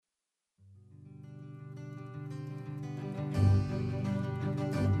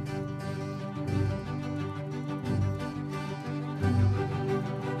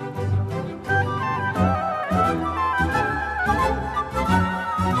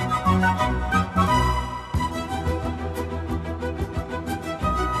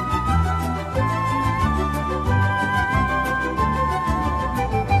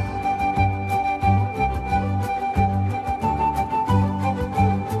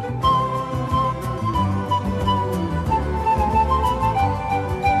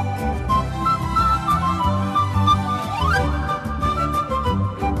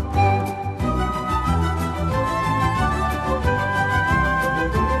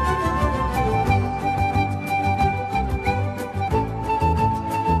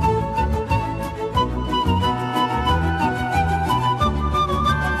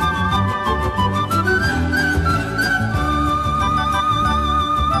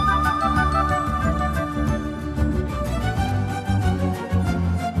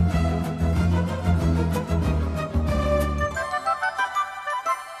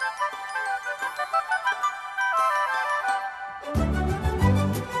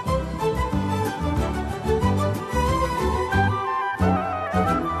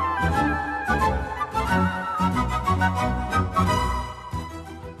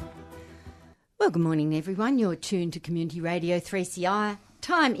Well, good morning, everyone. You're tuned to Community Radio 3CR.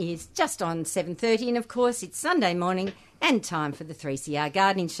 Time is just on 7:30, and of course, it's Sunday morning and time for the 3CR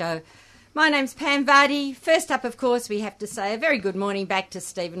Gardening Show. My name's Pam Vardy. First up, of course, we have to say a very good morning back to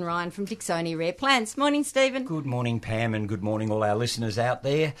Stephen Ryan from Dicksonia Rare Plants. Morning, Stephen. Good morning, Pam, and good morning all our listeners out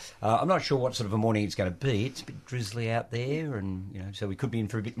there. I'm not sure what sort of a morning it's going to be. It's a bit drizzly out there, and so we could be in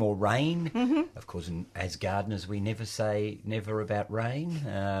for a bit more rain. Mm-hmm. Of course, as gardeners, we never say never about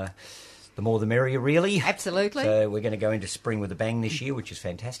rain. The more the merrier, really. Absolutely. So we're going to go into spring with a bang this year, which is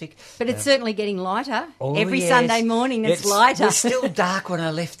fantastic. But it's certainly getting lighter. Every yes. Sunday morning it's lighter. It's still dark when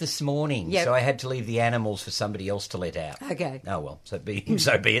I left this morning, Yep. so I had to leave the animals for somebody else to let out. Okay. Oh, well, so be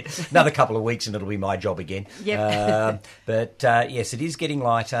it. Another couple of weeks and it'll be my job again. Yep. But yes, it is getting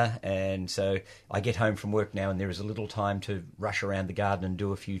lighter, and so I get home from work now and there is a little time to rush around the garden and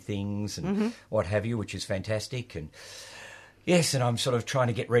do a few things and what have you, which is fantastic. And yes, and I'm sort of trying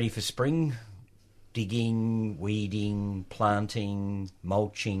to get ready for spring. Digging, weeding, planting,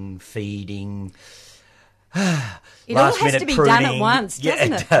 mulching, feeding. It all has to be done at once,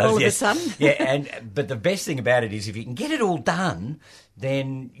 doesn't it? Does, all of a yes. sudden. But the best thing about it is if you can get it all done,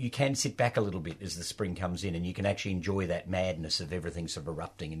 then you can sit back a little bit as the spring comes in and you can actually enjoy that madness of everything sort of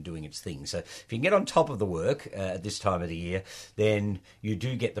erupting and doing its thing. So if you can get on top of the work at this time of the year, then you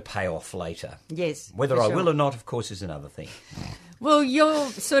do get the payoff later. Yes. Whether I will or not, of course, is another thing. Well, you're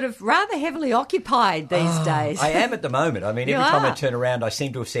sort of rather heavily occupied these days. I am at the moment. I mean, You every time I are. turn around, I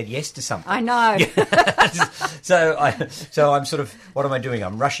seem to have said yes to something. I know. So I'm sort of, what am I doing?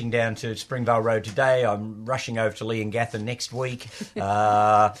 I'm rushing down to Springvale Road today. I'm rushing over to Leongatha next week.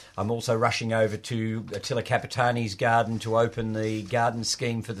 I'm also rushing over to Attila Capitani's garden to open the garden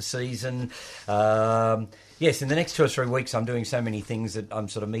scheme for the season. Yes, in the next 2 or 3 weeks, I'm doing so many things that I'm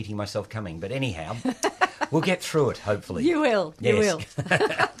sort of meeting myself coming. But anyhow, we'll get through it, hopefully. You will. Yes. You will.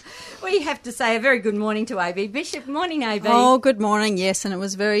 We have to say a very good morning to AB Bishop. Morning, AB. Oh, good morning, yes, and it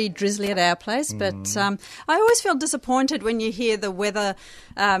was very drizzly at our place, but I always feel disappointed when you hear the weather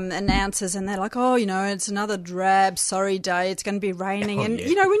announcers and they're like, it's another drab, sorry day, it's going to be raining. Oh, and,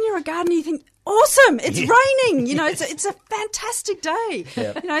 yeah. When you're a gardener, you think, awesome, it's raining, it's a fantastic day,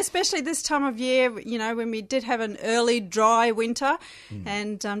 Yep. Especially this time of year, when we did have an early dry winter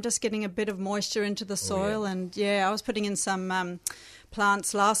and just getting a bit of moisture into the soil. And, I was putting in some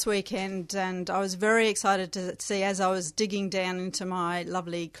plants last weekend, and I was very excited to see as I was digging down into my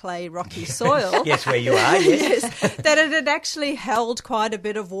lovely clay rocky soil. Yes, where you are, yes. Yes, that it had actually held quite a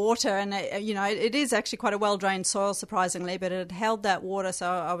bit of water, and it is actually quite a well-drained soil, surprisingly, but it had held that water, so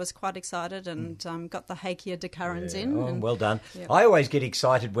I was quite excited and got the Hakea decurrens in. Oh, and, well done. Yep. I always get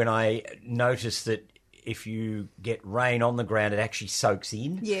excited when I notice that if you get rain on the ground, it actually soaks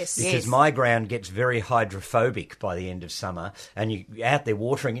in. Yes. Because Yes. my ground gets very hydrophobic by the end of summer, and you're out there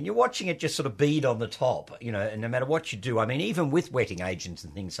watering and you're watching it just sort of bead on the top, and no matter what you do, I mean, even with wetting agents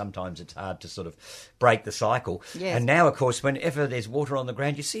and things, sometimes it's hard to sort of break the cycle. Yes. And now, of course, whenever there's water on the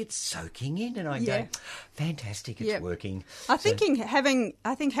ground, you see it soaking in, and I Yeah. go, fantastic, it's Yep. working. I think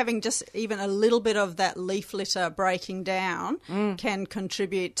having just even a little bit of that leaf litter breaking down can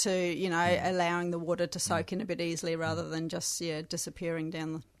contribute to allowing the water to soak in a bit easily rather than just disappearing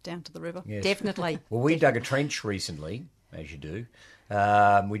down to the river. Yes. Definitely. Well, we dug a trench recently, as you do.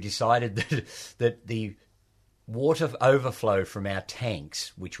 We decided that the water overflow from our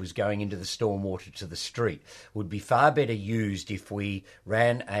tanks, which was going into the stormwater to the street, would be far better used if we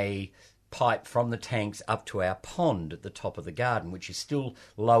ran a pipe from the tanks up to our pond at the top of the garden, which is still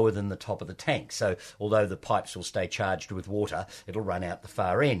lower than the top of the tank. So although the pipes will stay charged with water, it'll run out the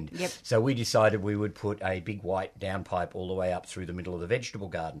far end. Yep. So we decided we would put a big white downpipe all the way up through the middle of the vegetable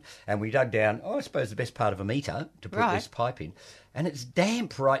garden. And we dug down, I suppose, the best part of a metre to put Right. this pipe in. And it's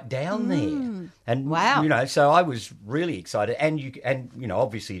damp right down there. And, Wow. so I was really excited. And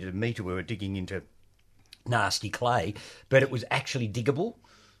obviously the metre we were digging into nasty clay, but it was actually diggable.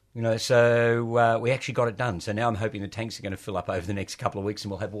 So we actually got it done. So now I'm hoping the tanks are going to fill up over the next couple of weeks and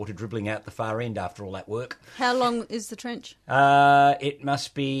we'll have water dribbling out the far end after all that work. How long is the trench? It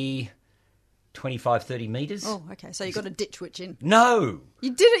must be 25, 30 metres. Oh, okay. So you got a ditch witch in. No!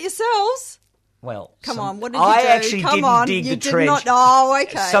 You did it yourselves? Well, Come on, what did you I do? actually Come didn't on, dig you the did trench. not. Oh,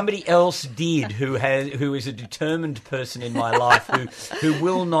 okay. Somebody else did, who is a determined person in my life, who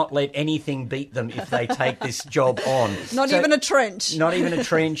will not let anything beat them if they take this job on. Not even a trench. Not even a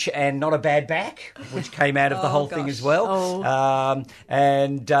trench, and not a bad back, which came out of the whole thing gosh. as well.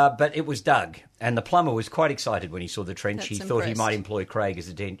 But it was dug. And the plumber was quite excited when he saw the trench. That's He thought he impressed. might employ Craig as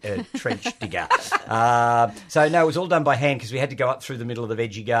a trench digger. So no, it was all done by hand because we had to go up through the middle of the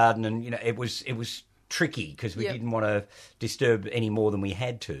veggie garden, and it was tricky because we Yep. didn't want to disturb any more than we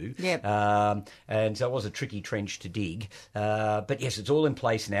had to. Yep. And so it was a tricky trench to dig. But yes, it's all in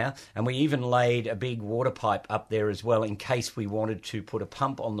place now. And we even laid a big water pipe up there as well in case we wanted to put a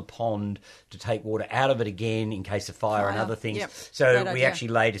pump on the pond to take water out of it again in case of fire and other things. Yep. So Great we idea. actually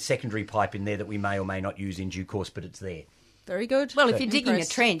laid a secondary pipe in there that we may or may not use in due course, but it's there. Very good. Well, if you're digging a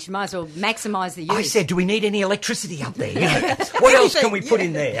Impressed. trench, you might as well maximise the use. I said, do we need any electricity up there? What else can we put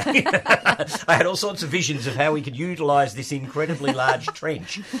in there? I had all sorts of visions of how we could utilise this incredibly large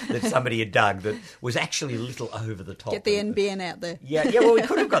trench that somebody had dug that was actually a little over the top. Get the NBN out there. Yeah, well, we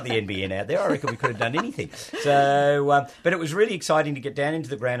could have got the NBN out there. I reckon we could have done anything. So, but it was really exciting to get down into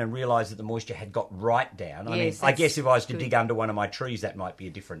the ground and realise that the moisture had got right down. I mean, Yes, I guess if I was to good. dig under one of my trees, that might be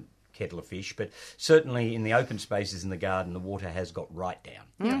a different kettle of fish, but certainly in the open spaces in the garden, the water has got right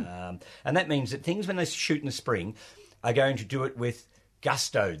down. And that means that things when they shoot in the spring are going to do it with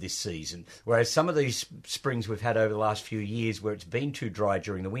gusto this season, whereas some of these springs we've had over the last few years where it's been too dry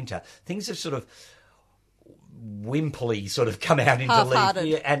during the winter, things have sort of wimpily sort of come out into leaf. Half-hearted.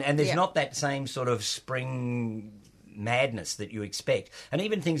 Yeah, and there's Yeah. not that same sort of spring madness that you expect. And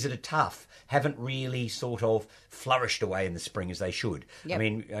even things that are tough haven't really sort of flourished away in the spring as they should. Yep. I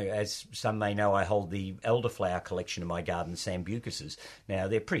mean, as some may know, I hold the elderflower collection in my garden, Sambucuses. Now,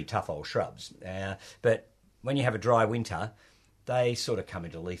 they're pretty tough old shrubs. But when you have a dry winter, they sort of come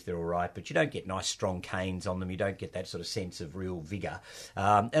into leaf, they're all right, but you don't get nice strong canes on them. You don't get that sort of sense of real vigour.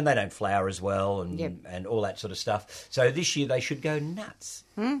 And they don't flower as well and all that sort of stuff. So this year they should go nuts.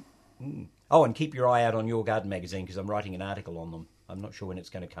 Oh, and keep your eye out on Your Garden magazine because I'm writing an article on them. I'm not sure when it's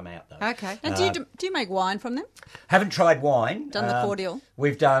going to come out, though. Okay. And do you make wine from them? Haven't tried wine. Done the cordial?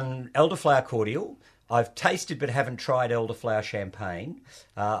 We've done elderflower cordial. I've tasted but haven't tried elderflower champagne.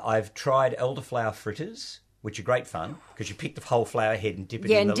 I've tried elderflower fritters, which are great fun because you pick the whole flower head and dip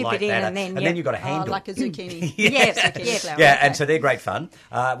it in and the dip light it in batter, and then, you've got a Oh, handle. like a zucchini. Yes, Zucchini yes. flower. Yeah, Okay. and so they're great fun.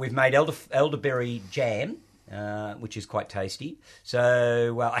 We've made elderberry jam, which is quite tasty.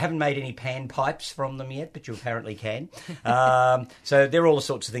 So I haven't made any pan pipes from them yet, but you apparently can. So they're all the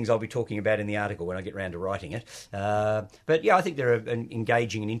sorts of things I'll be talking about in the article when I get round to writing it. But yeah, I think they're an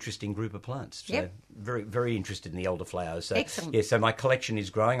engaging and interesting group of plants. So Yep. very, very interested in the elderflowers. So, Excellent. Yeah, so my collection is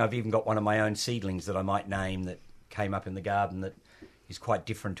growing. I've even got one of my own seedlings that I might name that came up in the garden that is quite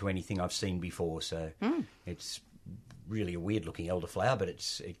different to anything I've seen before. So it's really a weird-looking elderflower, but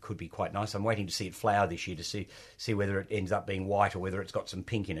it could be quite nice. I'm waiting to see it flower this year to see whether it ends up being white or whether it's got some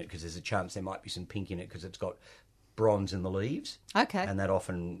pink in it, because there's a chance there might be some pink in it because it's got bronze in the leaves. Okay. And that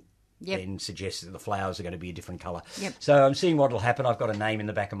often Yep. then suggests that the flowers are going to be a different colour. Yep. So I'm seeing what will happen. I've got a name in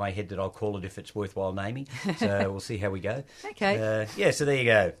the back of my head that I'll call it if it's worthwhile naming. So we'll see how we go. Okay. Yeah, so there you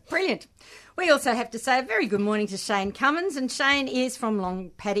go. Brilliant. We also have to say a very good morning to Shane Cummins, and Shane is from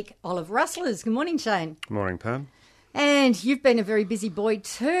Long Paddock Olive Rustlers. Good morning, Shane. Morning, Pam. And you've been a very busy boy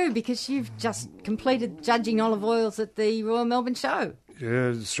too, because you've just completed judging olive oils at the Royal Melbourne Show. Yeah,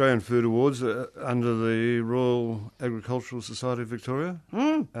 Australian Food Awards under the Royal Agricultural Society of Victoria,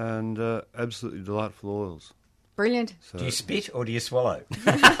 and absolutely delightful oils. Brilliant. So, Do you spit or do you swallow?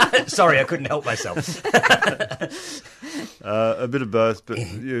 Sorry, I couldn't help myself. a bit of both, but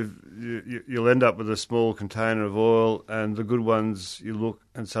you'll end up with a small container of oil, and the good ones you look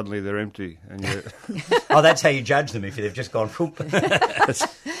and suddenly they're empty, and Oh, that's how you judge them if they've just gone whoop.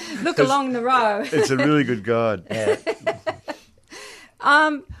 Look along the row. it's a really good guide.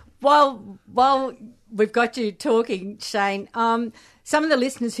 While we've got you talking, Shane, some of the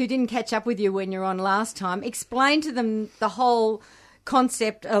listeners who didn't catch up with you when you were on last time, explain to them the whole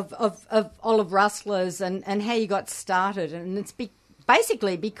concept of olive rustlers and how you got started. And it's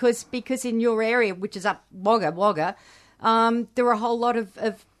basically because in your area, which is up Wagga, there are a whole lot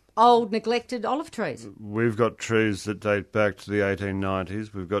of old neglected olive trees. We've got trees that date back to the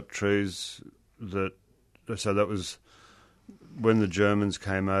 1890s. We've got trees so that was when the Germans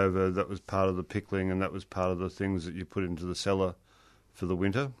came over. That was part of the pickling, and that was part of the things that you put into the cellar for the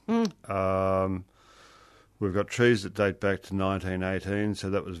winter. We've got trees that date back to 1918, so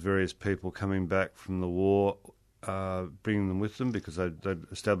that was various people coming back from the war, bringing them with them because they'd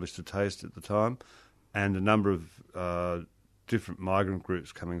established a taste at the time, and a number of different migrant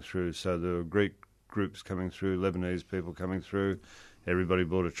groups coming through. So there were Greek groups coming through, Lebanese people coming through. Everybody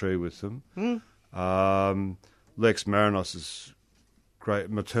brought a tree with them. Lex Marinos's great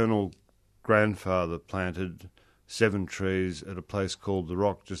maternal grandfather planted 7 trees at a place called The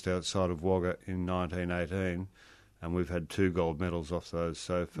Rock just outside of Wagga in 1918, and we've had 2 gold medals off those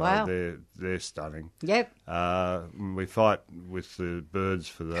so far. Wow. They're stunning. Yep, We fight with the birds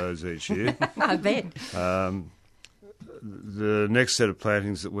for those each year. I bet. the next set of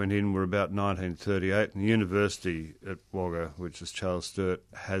plantings that went in were about 1938, and the university at Wagga, which is Charles Sturt,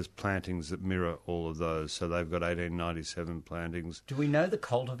 has plantings that mirror all of those. So they've got 1897 plantings. Do we know the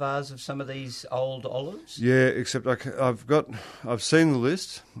cultivars of some of these old olives? Yeah, except I've seen the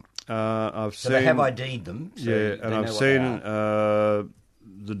list. So they have ID'd them. So yeah, and I've seen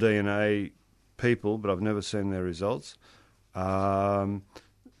the DNA people, but I've never seen their results.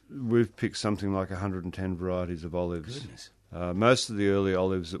 We've picked something like 110 varieties of olives. Goodness. Most of the early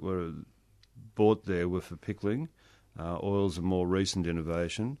olives that were bought there were for pickling. Oil's a more recent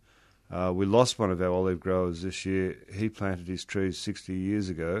innovation. We lost one of our olive growers this year. He planted his trees 60 years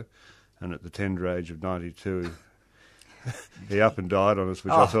ago, and at the tender age of 92, he up and died on us,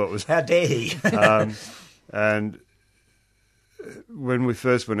 which I thought was... How dare he? And when we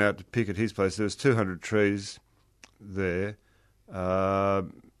first went out to pick at his place, there was 200 trees there.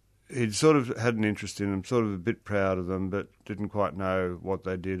 He'd sort of had an interest in them, sort of a bit proud of them, but didn't quite know what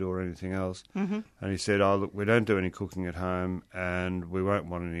they did or anything else. Mm-hmm. And he said, "Oh, look, we don't do any cooking at home, and we won't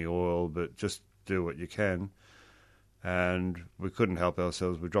want any oil, but just do what you can." And we couldn't help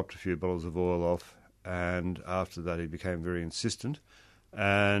ourselves. We dropped a few bottles of oil off, and after that he became very insistent.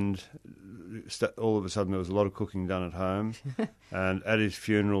 And all of a sudden there was a lot of cooking done at home. And at his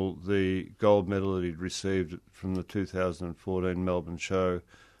funeral, the gold medal that he'd received from the 2014 Melbourne show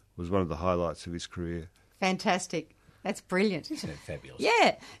was one of the highlights of his career. Fantastic. That's brilliant. Isn't it fabulous?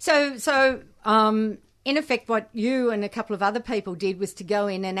 Yeah. So in effect, what you and a couple of other people did was to go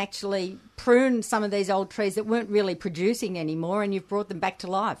in and actually prune some of these old trees that weren't really producing anymore, and you've brought them back to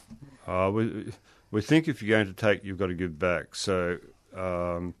life. We think if you're going to take, you've got to give back. So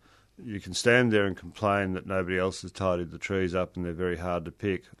you can stand there and complain that nobody else has tidied the trees up and they're very hard to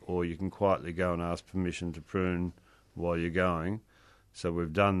pick, or you can quietly go and ask permission to prune while you're going. So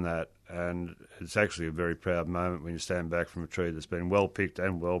we've done that, and it's actually a very proud moment when you stand back from a tree that's been well picked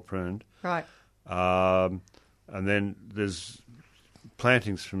and well pruned. Right. And then there's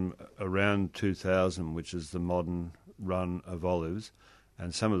plantings from around 2000, which is the modern run of olives,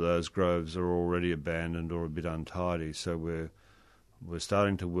 and some of those groves are already abandoned or a bit untidy. So we're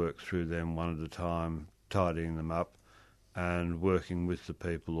starting to work through them one at a time, tidying them up, and working with the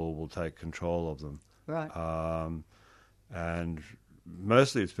people, or will take control of them. Right. And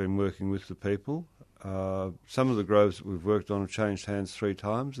mostly it's been working with the people. Some of the groves that we've worked on have changed hands 3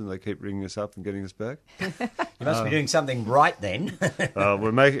 times, and they keep ringing us up and getting us back. You must be doing something right then.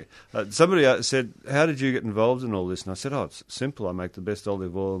 We're making. Somebody said, "How did you get involved in all this?" And I said, "Oh, it's simple. I make the best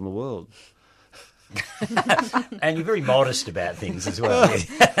olive oil in the world." And you're very modest about things as well.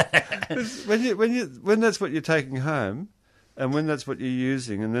 when that's what you're taking home, and when that's what you're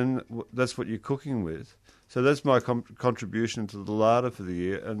using, and then that's what you're cooking with. So that's my contribution to the larder for the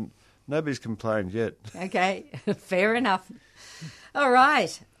year, and nobody's complained yet. Okay, fair enough. All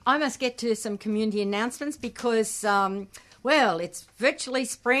right, I must get to some community announcements because, it's virtually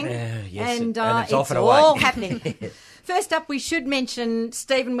spring, yes, and it's off and all away. happening. First up, we should mention,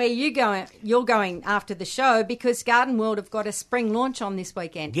 Stephen, where you're going after the show, because Garden World have got a spring launch on this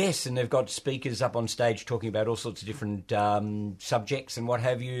weekend. Yes, and they've got speakers up on stage talking about all sorts of different subjects and what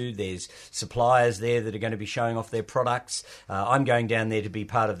have you. There's suppliers there that are going to be showing off their products. I'm going down there to be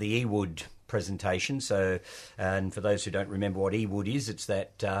part of the eWood presentation. So, and for those who don't remember what eWood is, it's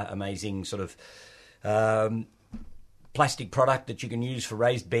that amazing sort of plastic product that you can use for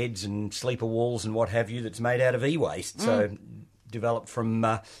raised beds and sleeper walls and what have you, that's made out of e-waste. So developed from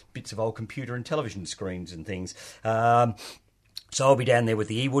bits of old computer and television screens and things. So I'll be down there with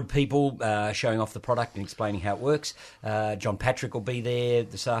the eWood people, showing off the product and explaining how it works. John Patrick will be there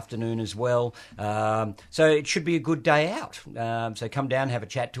this afternoon as well. So it should be a good day out. So come down, have a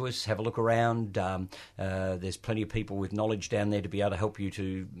chat to us, have a look around. There's plenty of people with knowledge down there to be able to help you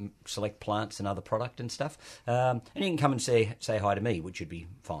to select plants and other product and stuff. And you can come and say hi to me, which should be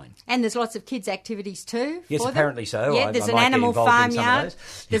fine. And there's lots of kids' activities too. Yes, apparently so. Yeah, there's an animal farmyard.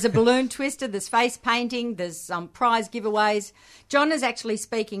 There's a balloon twister. There's face painting. There's prize giveaways. John is actually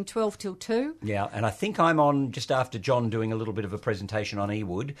speaking 12 till 2. Yeah, and I think I'm on just after John doing a little bit of a presentation on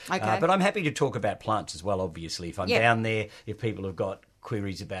eWood. Okay. But I'm happy to talk about plants as well, obviously. If I'm down there, if people have got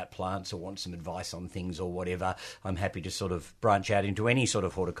queries about plants or want some advice on things or whatever, I'm happy to sort of branch out into any sort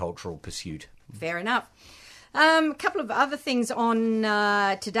of horticultural pursuit. Fair enough. A couple of other things on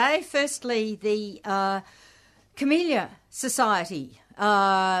today. Firstly, the Camellia Society,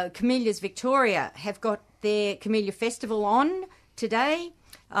 Camellias Victoria, have got their Camellia Festival on today.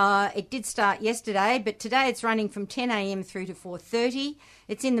 It did start yesterday, but today it's running from 10 a.m. through to 4:30.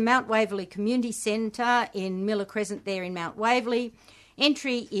 It's in the Mount Waverley Community Centre in Miller Crescent there in Mount Waverley.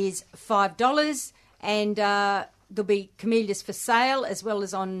 Entry is $5, and there'll be camellias for sale as well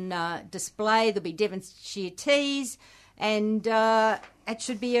as on display. There'll be Devonshire teas, and it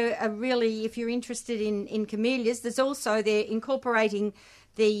should be a really, if you're interested in camellias, there's also, they're incorporating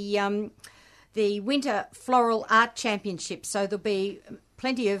the Winter Floral Art Championship, so there'll be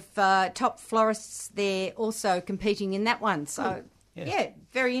plenty of top florists there also competing in that one. So, yeah,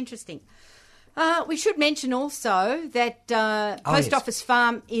 very interesting. We should mention also that Post Office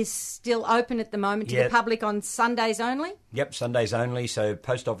Farm is still open at the moment to the public on Sundays only. Yep, Sundays only. So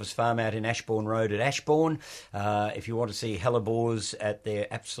Post Office Farm out in Ashbourne Road at Ashbourne. If you want to see hellebores at their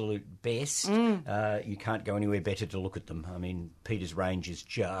absolute best, you can't go anywhere better to look at them. I mean, Peter's range is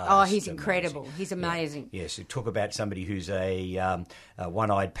just he's amazing. Incredible. He's amazing. Yeah. Yes, talk about somebody who's a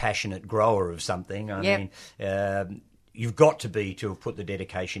one-eyed, passionate grower of something. I mean, you've got to have put the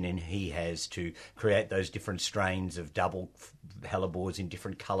dedication in he has to create those different strains of double hellebores in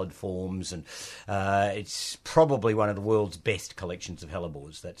different coloured forms, and it's probably one of the world's best collections of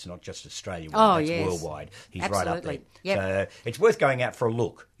hellebores. That's not just Australia, that's worldwide. He's right up there. Yep. So it's worth going out for a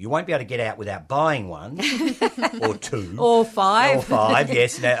look. You won't be able to get out without buying one or two. Or five. Or five,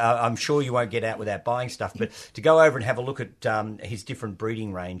 yes. Now, I'm sure you won't get out without buying stuff, but to go over and have a look at his different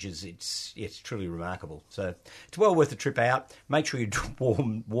breeding ranges, it's truly remarkable. So it's well worth a trip out. Make sure you're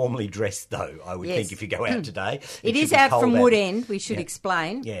warmly dressed, though, I would think, if you go out today. It is out from Wood End, we should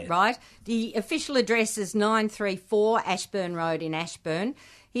explain, right? The official address is 934 Ashbourne Road in Ashbourne.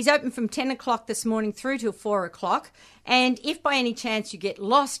 He's open from 10 o'clock this morning through till 4 o'clock. And if by any chance you get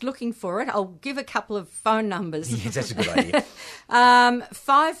lost looking for it, I'll give a couple of phone numbers. Yes, that's a good idea.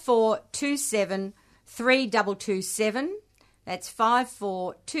 5427 3227. That's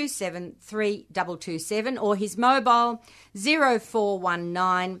 5427 3227. Or his mobile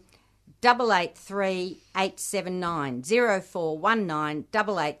 0419 883 879. 0419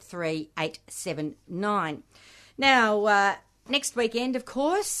 883 879. Now, next weekend, of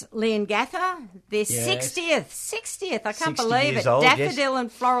course, Leongatha, their 60th. I can't believe it. Old, Daffodil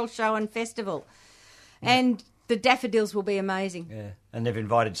and Floral Show and Festival. And the daffodils will be amazing. Yeah, and they've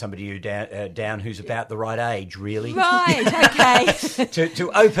invited somebody who down who's about the right age, really. Right, okay.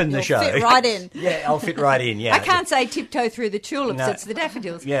 to open the show. Fit right in. Yeah, I'll fit right in, yeah. I can't say tiptoe through the tulips, it's the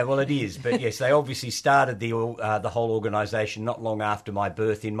daffodils. Yeah, well, it is. But yes, they obviously started the whole organisation not long after my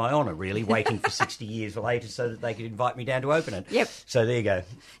birth in my honour, really, waiting for 60 years later so that they could invite me down to open it. Yep. So there you go.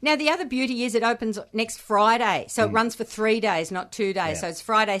 Now, the other beauty is it opens next Friday. So it runs for 3 days, not 2 days. Yeah. So it's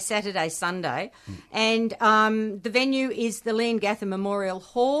Friday, Saturday, Sunday. And the venue is the Leongatha Memorial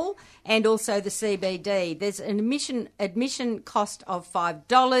Hall and also the CBD. There's an admission cost of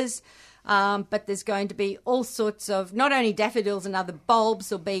 $5, but there's going to be all sorts of, not only daffodils and other bulbs,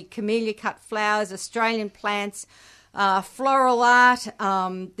 there'll be camellia cut flowers, Australian plants, floral art,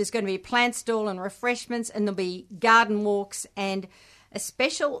 there's going to be a plant stall and refreshments, and there'll be garden walks and a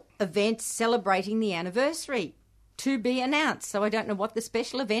special event celebrating the anniversary to be announced. So I don't know what the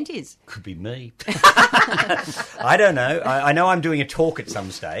special event is. Could be me. I don't know. I know I'm doing a talk at some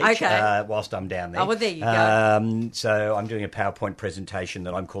stage whilst I'm down there. Oh, well, there you go. So I'm doing a PowerPoint presentation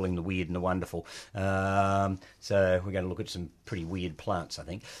that I'm calling The Weird and the Wonderful. So we're going to look at some pretty weird plants, I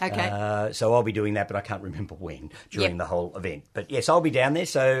think. Okay. So I'll be doing that, but I can't remember when during the whole event. But yes, I'll be down there.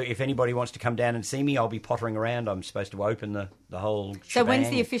 So if anybody wants to come down and see me, I'll be pottering around. I'm supposed to open the whole shebang. So when's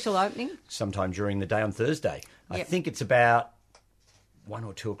the official opening? Sometime during the day on Thursday. I think it's about 1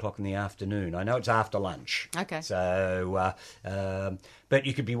 or 2 o'clock in the afternoon. I know it's after lunch. Okay. So, but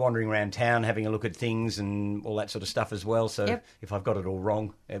you could be wandering around town having a look at things and all that sort of stuff as well. So if I've got it all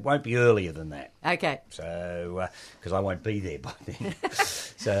wrong, it won't be earlier than that. Okay. So, because I won't be there by then.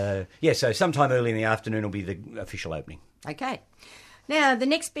 So sometime early in the afternoon will be the official opening. Okay. Now, the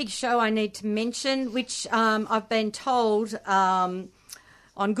next big show I need to mention, which I've been told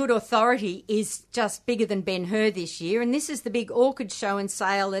on good authority is just bigger than Ben-Hur this year, and this is the big orchid show and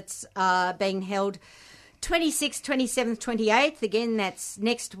sale that's being held 26th, 27th, 28th. Again, that's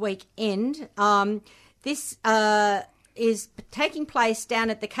next weekend. This is taking place down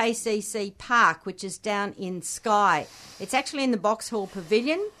at the KCC Park, which is down in Skye. It's actually in the Boxhall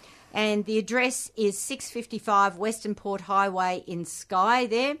Pavilion, and the address is 655 Western Port Highway in Skye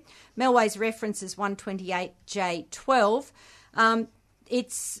there. Melway's reference is 128J12.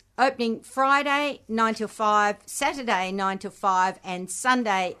 It's opening Friday 9 till 5, Saturday 9 till 5, and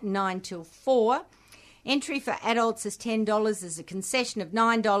Sunday 9 till 4. Entry for adults is $10. There's a concession of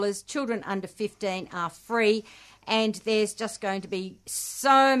 $9. Children under 15 are free. And there's just going to be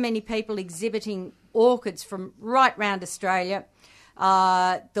so many people exhibiting orchids from right round Australia.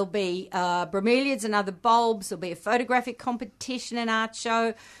 There'll be bromeliads and other bulbs. There'll be a photographic competition and art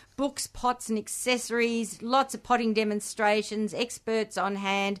show, books, pots and accessories, lots of potting demonstrations, experts on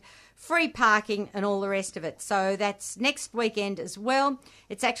hand, free parking and all the rest of it. So that's next weekend as well.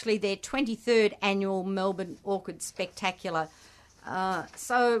 It's actually their 23rd annual Melbourne Orchid Spectacular.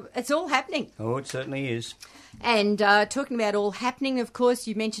 So it's all happening. Oh, it certainly is. And talking about all happening, of course,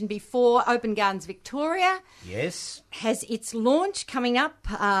 you mentioned before, Open Gardens Victoria Yes. has its launch coming up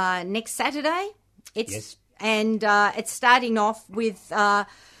next Saturday. Yes. And it's starting off with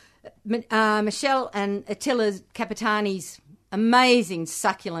Michelle and Attila Capitani's amazing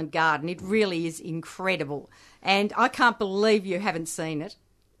succulent garden. It really is incredible. And I can't believe you haven't seen it.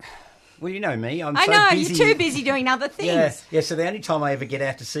 Well, you know me. I know, you're too busy doing other things. Yeah. So the only time I ever get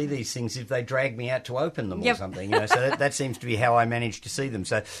out to see these things is if they drag me out to open them or something. So that seems to be how I manage to see them.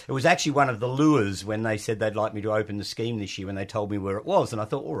 So it was actually one of the lures when they said they'd like me to open the scheme this year when they told me where it was. And I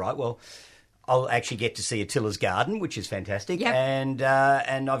thought, all right, well, I'll actually get to see Attila's garden, which is fantastic. Yep. And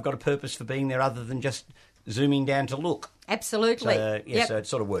I've got a purpose for being there other than just zooming down to look. Absolutely. So it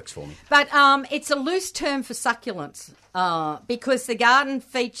sort of works for me. But it's a loose term for succulents because the garden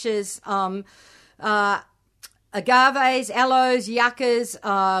features agaves, aloes, yuccas,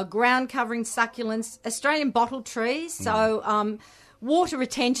 ground-covering succulents, Australian bottle trees, so water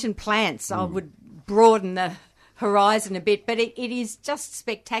retention plants. I would broaden the horizon a bit, but it is just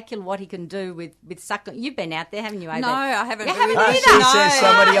spectacular what he can do with succulent. You've been out there, haven't you, Ava? No, I haven't. You really haven't been. either? She says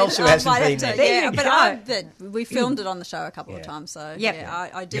somebody else who hasn't been there. There you go. We filmed it on the show a couple of times, so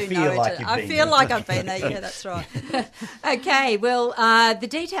I do You feel know like it. you've I been feel there. like I've been there. Yeah, that's right. Okay, well, the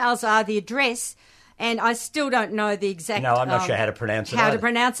details are the address, and I still don't know the exact... No, I'm not sure how to pronounce it How either. to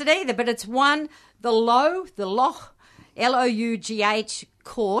pronounce it either, but it's the Lough, Lough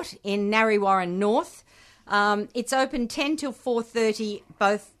Court in Narrewarren North. It's open 10 till 4:30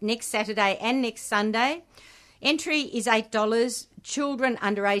 both next Saturday and next Sunday. Entry is $8. Children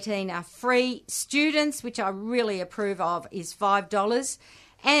under 18 are free. Students, which I really approve of, is $5.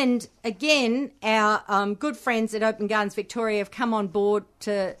 And again, our good friends at Open Gardens Victoria have come on board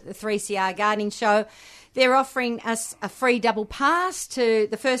to the 3CR Gardening Show. They're offering us a free double pass to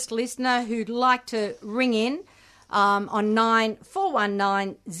the first listener who'd like to ring in on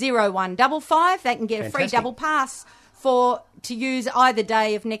 94190155. They can get a free Fantastic. double pass to use either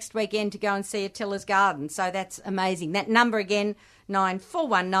day of next weekend to go and see Attila's garden. So that's amazing. That number again,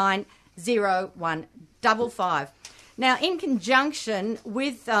 94190155. Now, in conjunction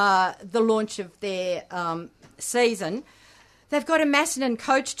with the launch of their season, they've got a Macedon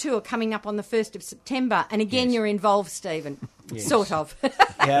coach tour coming up on the 1st of September. And again, you're involved, Stephen. Yes. Sort of.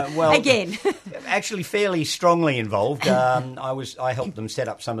 Yeah, well, Again. actually fairly strongly involved. I helped them set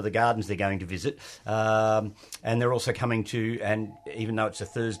up some of the gardens they're going to visit, and they're also coming to. And even though it's a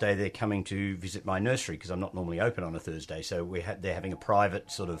Thursday, they're coming to visit my nursery because I'm not normally open on a Thursday. So they're having a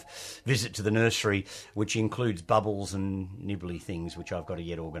private sort of visit to the nursery, which includes bubbles and nibbly things, which I've got to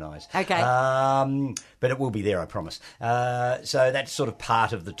yet organise. Okay. But it will be there, I promise. So that's sort of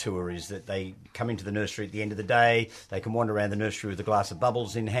part of the tour is that they come into the nursery at the end of the day. They can wander around the nursery with a glass of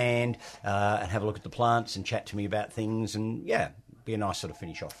bubbles in hand and have a look at the plants and chat to me about things, and be a nice sort of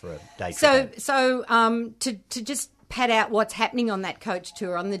finish off for a day trip. So to just pad out what's happening on that coach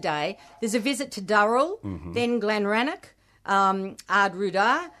tour on the day, there's a visit to Durrell, then Glenrannoch,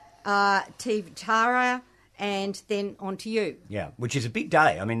 Ardrudar, Tivtara, and then on to you. Yeah, which is a big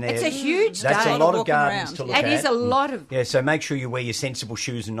day. I mean, It's a huge that's day. a lot of Walking gardens around. to look at. It is a lot of... Yeah, so make sure you wear your sensible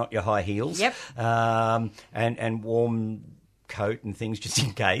shoes and not your high heels. Yep. And warm coat and things just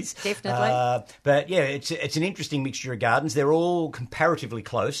in case. Definitely. But yeah, it's an interesting mixture of gardens. They're all comparatively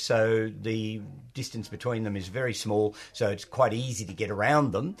close, so the distance between them is very small, so it's quite easy to get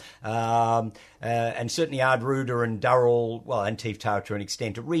around them. And certainly Ardrudar and Durrell, and Tivtara to an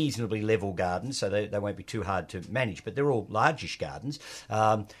extent, are reasonably level gardens, so they won't be too hard to manage, but they're all largish gardens.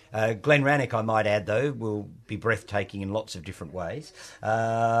 Glenrannoch, I might add, though, will be breathtaking in lots of different ways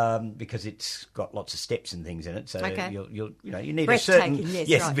because it's got lots of steps and things in it, so Okay. you need a certain... Breathtaking,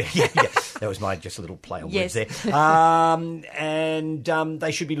 yes, right. Yeah. That was just a little play on Yes. words there. And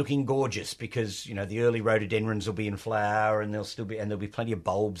they should be looking gorgeous because, the early rhododendrons will be in flower and there'll be plenty of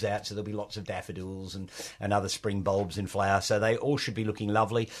bulbs out, so there'll be lots of daffodils and other spring bulbs in flower. So they all should be looking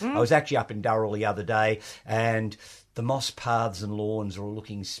lovely. I was actually up in Durrell the other day, and the moss paths and lawns are all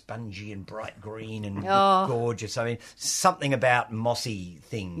looking spongy and bright green and gorgeous. I mean, something about mossy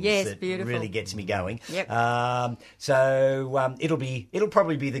things that beautiful. really gets me going. Yep. So it'll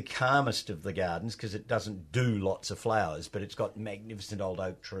probably be the calmest of the gardens because it doesn't do lots of flowers, but it's got magnificent old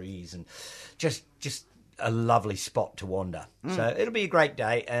oak trees and just a lovely spot to wander. So it'll be a great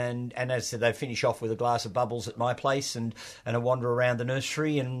day. And as I said, they finish off with a glass of bubbles at my place and a wander around the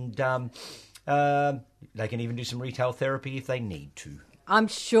nursery. And they can even do some retail therapy if they need to. I'm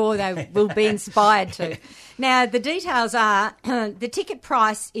sure they will be inspired to. Now, the details are the ticket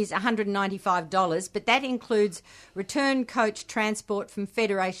price is $195, but that includes return coach transport from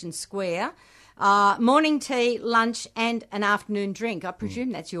Federation Square, morning tea, lunch, and an afternoon drink. I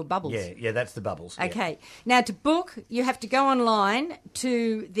presume that's your bubbles. Yeah, that's the bubbles. Okay. Now, to book, you have to go online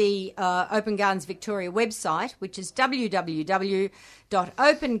to the Open Gardens Victoria website, which is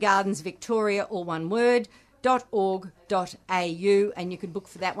www.opengardensvictoria, all one word, .org.au, and you can book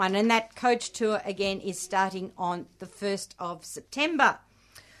for that one. And that coach tour, again, is starting on the 1st of September.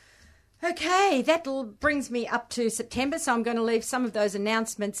 Okay, that brings me up to September, so I'm going to leave some of those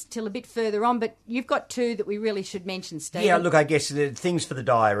announcements till a bit further on, but you've got two that we really should mention, Stephen. Yeah, look, I guess the things for the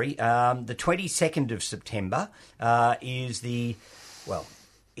diary. The 22nd of September is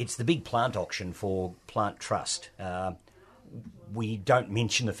it's the big plant auction for Plant Trust. We don't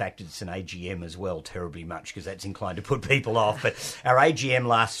mention the fact that it's an AGM as well terribly much because that's inclined to put people off. But our AGM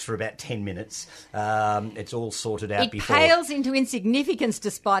lasts for about 10 minutes. It's all sorted out before. It pales into insignificance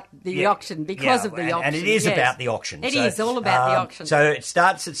despite the auction because of the auction. And it is about the auction. It is all about the auction. So it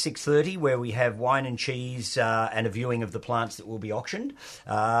starts at 6:30 where we have wine and cheese and a viewing of the plants that will be auctioned.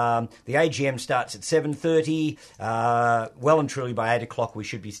 The AGM starts at 7:30. Well and truly by 8 o'clock we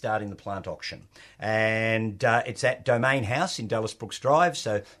should be starting the plant auction. And it's at Domain House in Dallas Brooks Drive.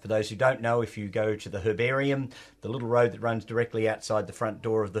 So for those who don't know, if you go to the herbarium, the little road that runs directly outside the front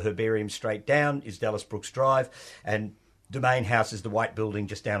door of the herbarium straight down is Dallas Brooks Drive, and Domain House is the white building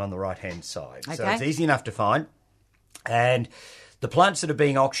just down on the right-hand side. Okay. So it's easy enough to find. And the plants that are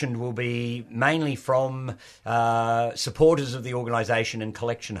being auctioned will be mainly from supporters of the organisation and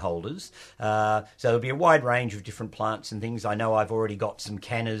collection holders. So there'll be a wide range of different plants and things. I know I've already got some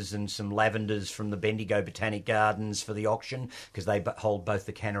cannas and some lavenders from the Bendigo Botanic Gardens for the auction because they hold both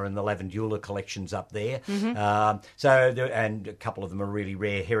the canna and the lavandula collections up there. Mm-hmm. And a couple of them are really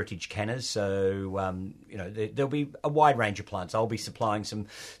rare heritage cannas. So, there'll be a wide range of plants. I'll be supplying some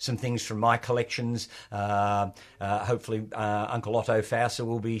things from my collections. Hopefully, Uncle Otto Fauser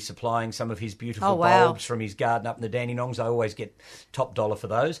will be supplying some of his beautiful bulbs from his garden up in the Dandenongs. I always get top dollar for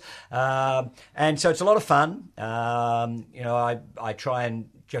those. And so it's a lot of fun. I try and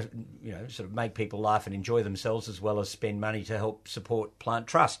just, sort of make people laugh and enjoy themselves as well as spend money to help support Plant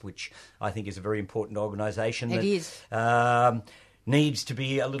Trust, which I think is a very important organisation. It is. Needs to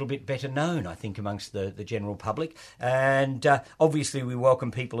be a little bit better known, I think, amongst the general public. And obviously we welcome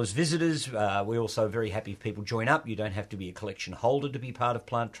people as visitors. We're also very happy if people join up. You don't have to be a collection holder to be part of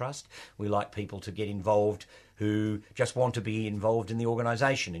Plant Trust. We like people to get involved who just want to be involved in the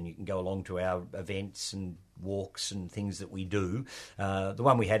organisation, and you can go along to our events and walks and things that we do. The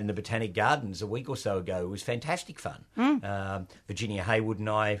one we had in the Botanic Gardens a week or so ago was fantastic fun. Virginia Haywood and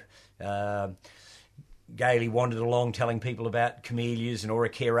I gaily wandered along telling people about camellias and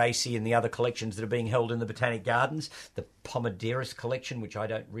Orchieraceae and the other collections that are being held in the Botanic Gardens. The Pomaderus collection, which I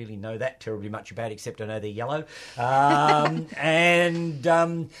don't really know that terribly much about, except I know they're yellow.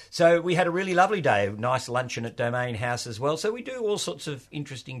 So we had a really lovely day, a nice luncheon at Domain House as well. So we do all sorts of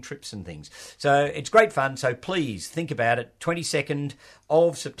interesting trips and things. So it's great fun. So please think about it. 22nd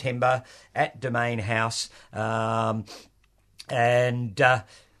of September at Domain House.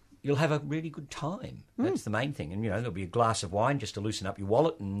 You'll have a really good time. That's the main thing. And, there'll be a glass of wine just to loosen up your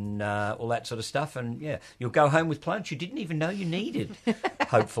wallet and all that sort of stuff. And, you'll go home with plants you didn't even know you needed,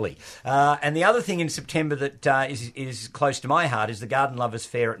 hopefully. And the other thing in September that is close to my heart is the Garden Lovers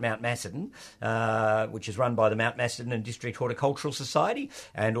Fair at Mount Macedon, which is run by the Mount Macedon and District Horticultural Society.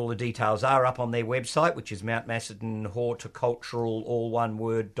 And all the details are up on their website, which is Mount Macedon Horticultural, all one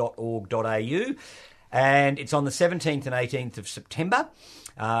word, .org.au. And it's on the 17th and 18th of September.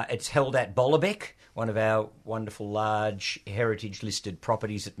 It's held at Bollebeck, one of our wonderful large heritage-listed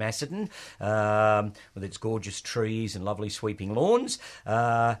properties at Macedon, with its gorgeous trees and lovely sweeping lawns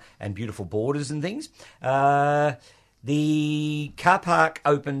and beautiful borders and things. The car park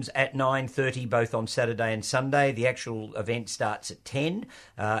opens at 9:30 both on Saturday and Sunday. The actual event starts at 10.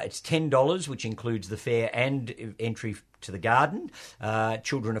 It's $10, which includes the fair and entry to the garden.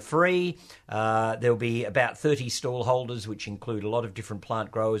 Children are free. There'll be about 30 stall holders, which include a lot of different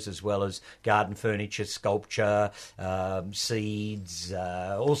plant growers as well as garden furniture, sculpture, seeds,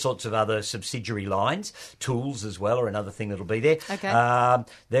 all sorts of other subsidiary lines. Tools as well are another thing that'll be there. Okay.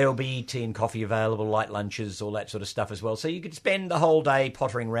 There'll be tea and coffee available, light lunches, all that sort of stuff as well. So you could spend the whole day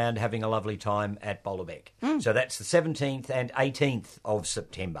pottering around having a lovely time at Bollerbeck. So that's the 17th and 18th of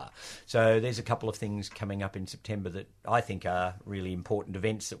September. So there's a couple of things coming up in September that I think are really important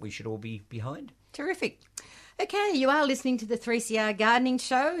events that we should all be behind. Terrific. Okay, you are listening to the 3CR Gardening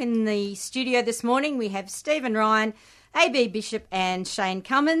Show. In the studio this morning, we have Stephen Ryan, AB Bishop and Shane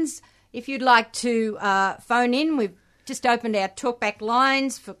Cummins. If you'd like to phone in, we've just opened our talkback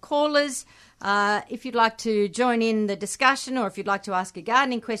lines for callers. If you'd like to join in the discussion or if you'd like to ask a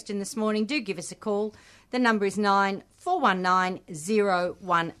gardening question this morning, do give us a call. The number is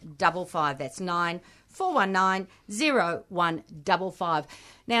 94190155. That's 94190155.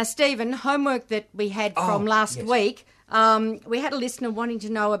 Now, Stephen, homework that we had from last week, we had a listener wanting to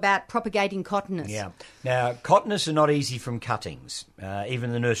know about propagating cotinus. Yeah. Now, cotinus are not easy from cuttings.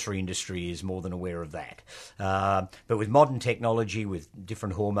 Even the nursery industry is more than aware of that. But with modern technology, with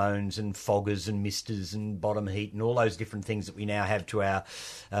different hormones and foggers and misters and bottom heat and all those different things that we now have to our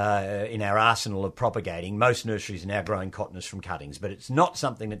in our arsenal of propagating, most nurseries are now growing cotinus from cuttings. But it's not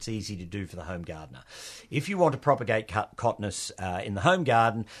something that's easy to do for the home gardener. If you want to propagate cotinus in the home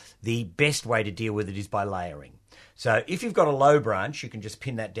garden, the best way to deal with it is by layering. So if you've got a low branch, you can just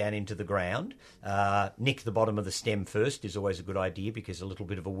pin that down into the ground. Nick the bottom of the stem first is always a good idea because a little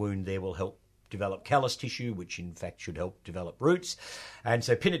bit of a wound there will help develop callus tissue, which in fact should help develop roots. And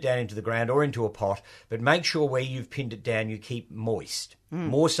so pin it down into the ground or into a pot, but make sure where you've pinned it down you keep moist.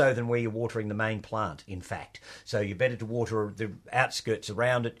 More so than where you're watering the main plant, in fact. So you're better to water the outskirts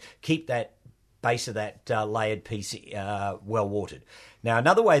around it, keep that base of that layered piece well watered. Now,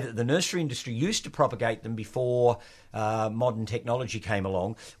 another way that the nursery industry used to propagate them before modern technology came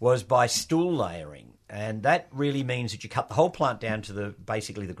along was by stool layering. And that really means that you cut the whole plant down to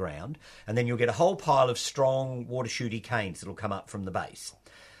basically the ground, and then you'll get a whole pile of strong water shooty canes that'll come up from the base.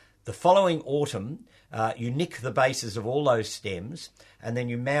 The following autumn, you nick the bases of all those stems, and then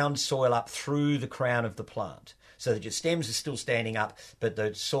you mound soil up through the crown of the plant, so that your stems are still standing up, but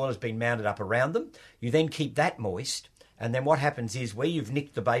the soil has been mounded up around them. You then keep that moist, and then what happens is where you've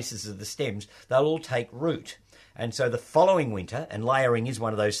nicked the bases of the stems, they'll all take root. And so the following winter, and layering is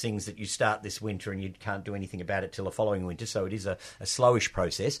one of those things that you start this winter and you can't do anything about it till the following winter, so it is a slowish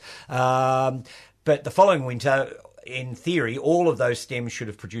process. But the following winter, in theory, all of those stems should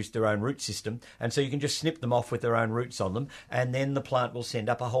have produced their own root system, and so you can just snip them off with their own roots on them, and then the plant will send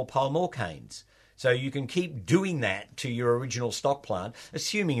up a whole pile more canes. So you can keep doing that to your original stock plant,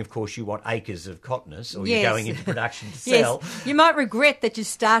 assuming, of course, you want acres of cotinus or you're going into production to sell. Yes. You might regret that you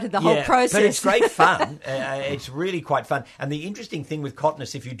started the whole process. But it's great fun. It's really quite fun. And the interesting thing with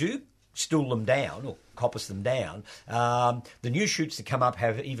cotinus, if you do stool them down or coppice them down, the new shoots that come up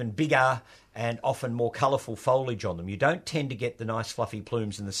have even bigger and often more colourful foliage on them. You don't tend to get the nice fluffy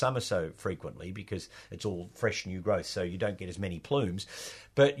plumes in the summer so frequently because it's all fresh new growth, so you don't get as many plumes.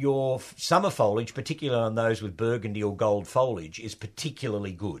 But your summer foliage, particularly on those with burgundy or gold foliage, is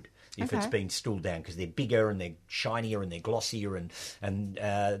particularly good if it's been stooled down because they're bigger and they're shinier and they're glossier and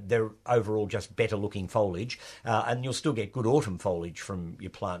they're overall just better looking foliage. And you'll still get good autumn foliage from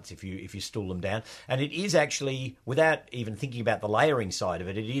your plants if you stool them down. And it is actually, without even thinking about the layering side of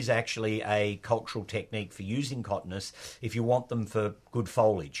it, it is actually a cultural technique for using cotinus if you want them for good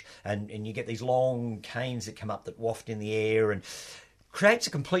foliage. And you get these long canes that come up that waft in the air and creates a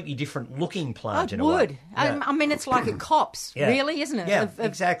completely different looking plant in a way. I mean, it's like a copse, really, isn't it? Yeah,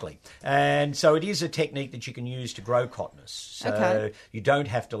 exactly. And so it is a technique that you can use to grow cotinus. So you don't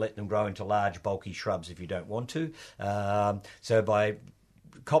have to let them grow into large, bulky shrubs if you don't want to. So by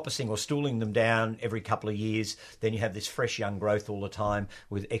coppicing or stooling them down every couple of years, then you have this fresh young growth all the time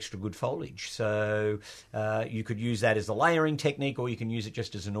with extra good foliage. So you could use that as a layering technique, or you can use it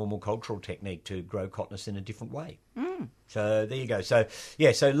just as a normal cultural technique to grow cotinus in a different way. So there you go. So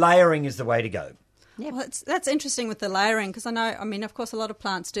layering is the way to go. Yeah, well, that's interesting with the layering because I mean, of course, a lot of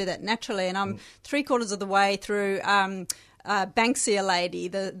plants do that naturally, and I'm 3/4 of the way through Banksia Lady,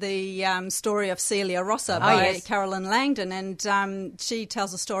 the story of Celia Rossa by Carolyn Langdon, and she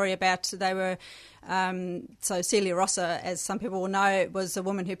tells a story about they were So Celia Rossa, as some people will know, was a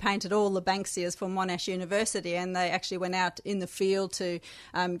woman who painted all the Banksias for Monash University, and they actually went out in the field to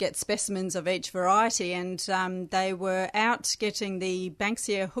get specimens of each variety, and they were out getting the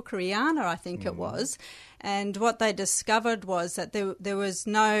Banksia hookeriana, I think it was. And what they discovered was that there was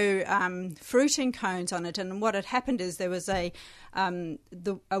no fruiting cones on it. And what had happened is there was a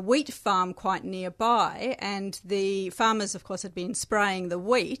wheat farm quite nearby, and the farmers, of course, had been spraying the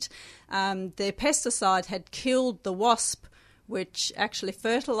wheat. Their pesticide had killed the wasp, which actually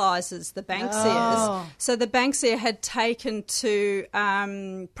fertilises the Banksias. Oh. So the Banksia had taken to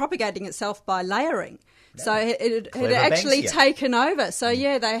propagating itself by layering. So it had actually Banksia. taken over. So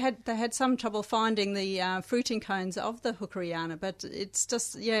yeah, they had some trouble finding the fruiting cones of the hookeriana, but it's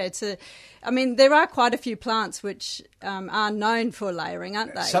just there are quite a few plants which are known for layering,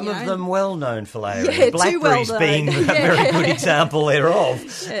 aren't they? Some of them well known for layering. Yeah, too Blackberries well being known. a very good example thereof.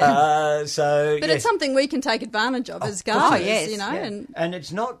 But it's something we can take advantage of as course. gardeners, Yes. you know. Yeah. And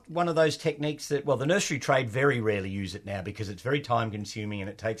it's not one of those techniques that, well, the nursery trade very rarely use it now because it's very time consuming and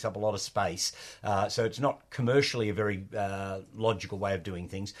it takes up a lot of space. So it's not commercially a very logical way of doing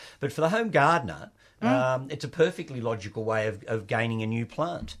things. But for the home gardener, it's a perfectly logical way of gaining a new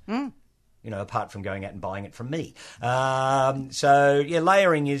plant. You know, apart from going out and buying it from me. Layering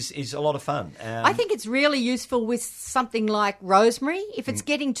is a lot of fun. I think it's really useful with something like rosemary. If it's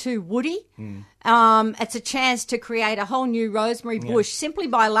getting too woody, it's a chance to create a whole new rosemary bush simply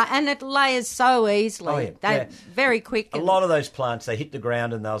by and it layers so easily. Oh, yeah. They're very quick. A lot of those plants, they hit the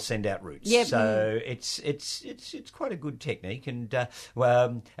ground and they'll send out roots. Yep. So it's quite a good technique. And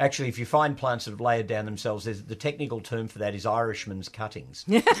actually, if you find plants that have layered down themselves, the technical term for that is Irishman's cuttings.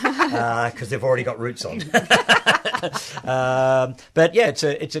 Because they've already got roots on. But yeah,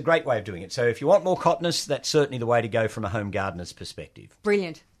 it's a great way of doing it. So if you want more cottonness, that's certainly the way to go from a home gardener's perspective.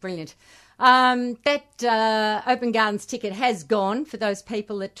 Brilliant. That Open Gardens ticket has gone for those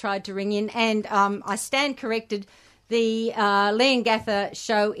people that tried to ring in, and I stand corrected. The Leongatha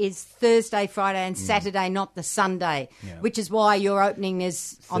show is Thursday, Friday and Saturday, not the Sunday, which is why your opening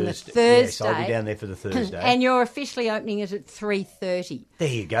is on the Thursday. Yes, I'll be down there for the Thursday. And you're officially opening it at 3:30. There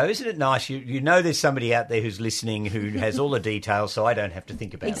you go. Isn't it nice? You know there's somebody out there who's listening who has all the details, so I don't have to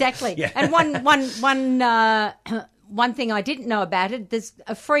think about it. Exactly. Yeah. And one thing I didn't know about it, there's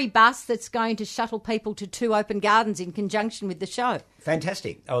a free bus that's going to shuttle people to 2 Open Gardens in conjunction with the show.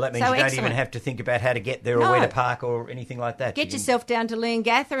 Fantastic. Oh, that means So you don't excellent. even have to think about how to get there or No. where to park or anything like that. Get yourself down to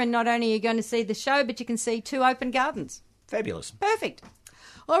Leongatha, and not only are you going to see the show, but you can see 2 Open Gardens. Fabulous. Perfect.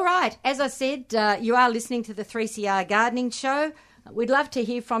 All right. As I said, you are listening to the 3CR Gardening Show. We'd love to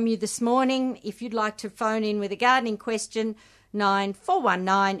hear from you this morning. If you'd like to phone in with a gardening question,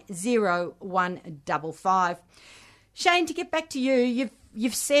 9419 Shane, to get back to you,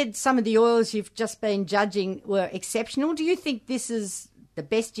 you've said some of the oils you've just been judging were exceptional. Do you think this is the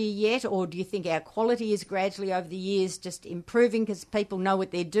best year yet, or do you think our quality is gradually over the years just improving because people know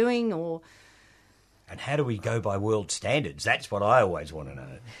what they're doing? Or And how do we go by world standards? That's what I always want to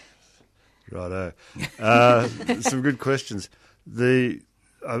know. Righto. Some good questions.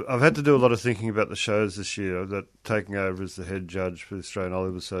 I've had to do a lot of thinking about the shows this year. That taking over as the head judge for the Australian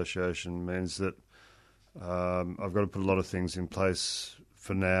Olive Association means that I've got to put a lot of things in place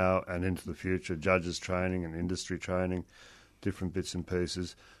for now and into the future, judges training and industry training, different bits and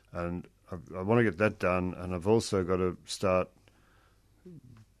pieces. And I want to get that done, and I've also got to start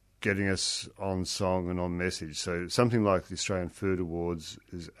getting us on song and on message. So something like the Australian Food Awards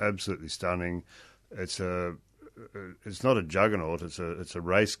is absolutely stunning. It's not a juggernaut, it's a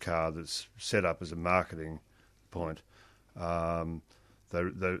race car that's set up as a marketing point. They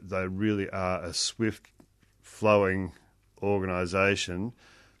really are a swift flowing organisation,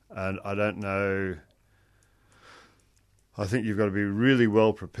 and I don't know. I think you've got to be really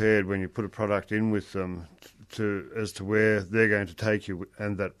well prepared when you put a product in with them as to where they're going to take you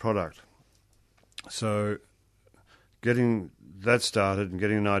and that product. So, getting that started and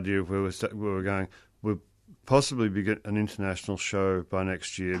getting an idea of where we're going, we'll possibly be an international show by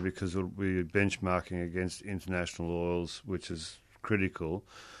next year because we'll be benchmarking against international oils, which is critical.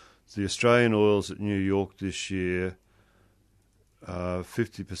 The Australian oils at New York this year,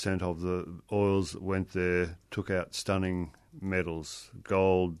 50% of the oils that went there took out stunning medals.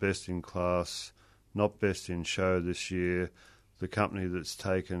 Gold, best in class, not best in show this year. The company that's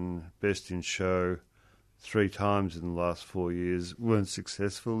taken best in show 3 times in the last 4 years weren't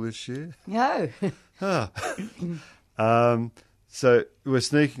successful this year. no. So we're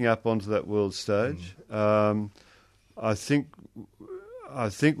sneaking up onto that world stage. I think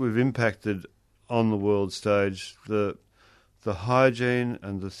we've impacted on the world stage. The the hygiene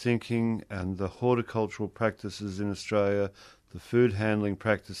and the thinking and the horticultural practices in Australia, the food handling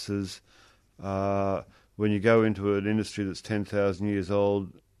practices, when you go into an industry that's 10,000 years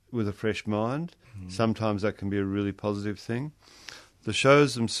old with a fresh mind, sometimes that can be a really positive thing. The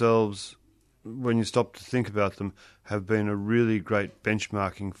shows themselves, when you stop to think about them, have been a really great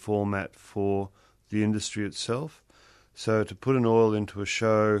benchmarking format for the industry itself. So to put an oil into a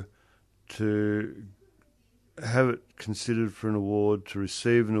show, to have it considered for an award, to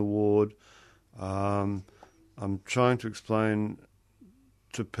receive an award, I'm trying to explain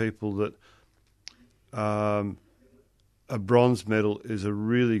to people that a bronze medal is a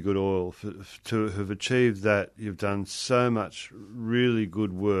really good oil. To have achieved that, you've done so much really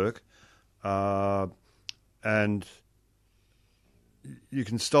good work, and you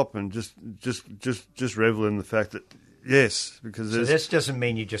can stop and just revel in the fact that yes, because so this doesn't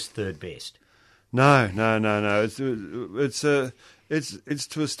mean you're just third best. No. It's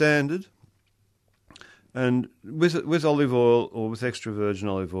to a standard, and with olive oil or with extra virgin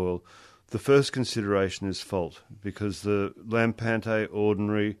olive oil, the first consideration is fault, because the Lampante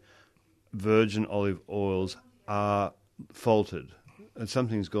ordinary virgin olive oils are faulted, and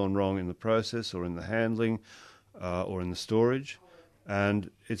something's gone wrong in the process or in the handling or in the storage,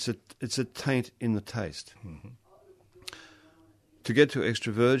 and it's a taint in the taste. Mm-hmm. To get to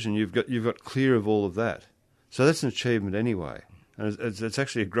extra virgin, you've got clear of all of that, so that's an achievement anyway, and it's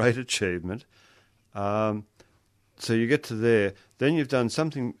actually a great achievement. So you get to there, then you've done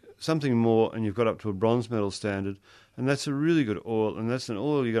something more, and you've got up to a bronze medal standard, and that's a really good oil, and that's an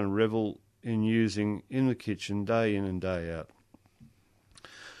oil you're going to revel in using in the kitchen day in and day out.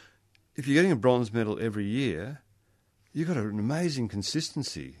 If you're getting a bronze medal every year, you've got an amazing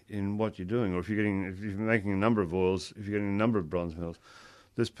consistency in what you're doing. Or if you're making a number of oils, if you're getting a number of bronze medals,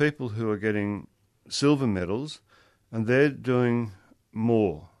 there's people who are getting silver medals, and they're doing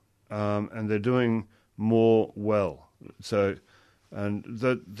more, and they're doing more well. So, and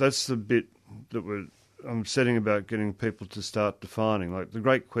that's the bit that I'm setting about getting people to start defining. Like, the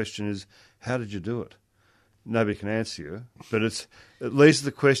great question is, how did you do it? Nobody can answer you, but it's at least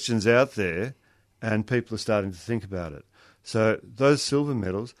the question's out there, and people are starting to think about it. So those silver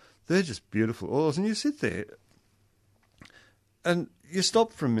medals, they're just beautiful oils, and you sit there and you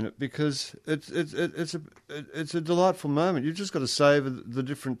stop for a minute, because it's a delightful moment. You've just got to savour the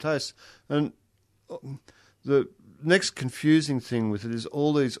different tastes. And the next confusing thing with it is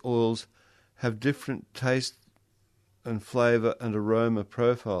all these oils have different taste and flavour and aroma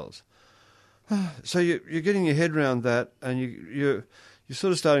profiles. So you're getting your head around that, and you're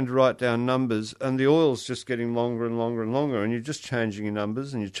sort of starting to write down numbers, and the oil's just getting longer and longer and longer, and you're just changing your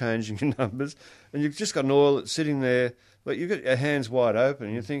numbers, and you're changing your numbers, and you've just got an oil that's sitting there, like you've got your hands wide open,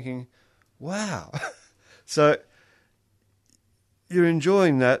 and you're thinking, wow. So you're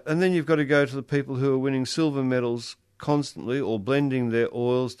enjoying that, and then you've got to go to the people who are winning silver medals constantly, or blending their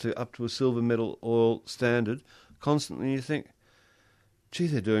oils to up to a silver medal oil standard constantly, and you think, gee,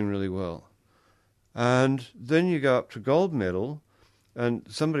 they're doing really well. And then you go up to gold medal, and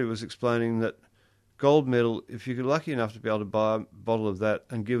somebody was explaining that gold medal, if you're lucky enough to be able to buy a bottle of that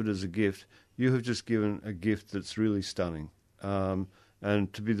and give it as a gift, you have just given a gift that's really stunning. And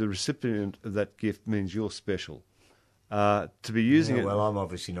to be the recipient of that gift means you're special. To be using it... Well, I'm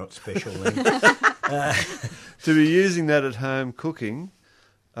obviously not special then. To be using that at home cooking,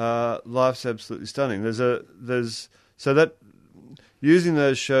 life's absolutely stunning. So that using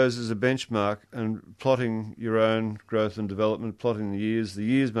those shows as a benchmark and plotting your own growth and development, plotting the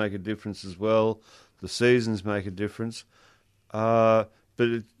years make a difference as well. The seasons make a difference, but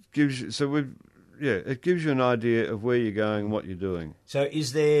it gives you it gives you an idea of where you're going and what you're doing. So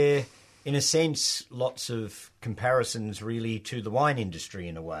is there, in a sense, lots of comparisons really to the wine industry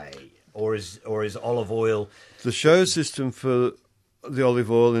in a way, or is olive oil? The show system for the olive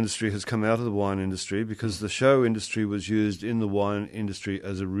oil industry has come out of the wine industry, because the show industry was used in the wine industry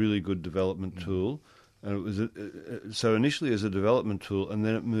as a really good development tool, and it was so initially as a development tool, and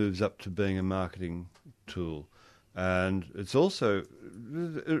then it moves up to being a marketing tool, and it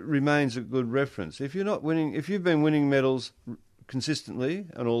remains a good reference. If you've been winning medals consistently,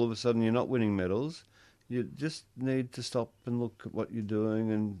 and all of a sudden you're not winning medals, you just need to stop and look at what you're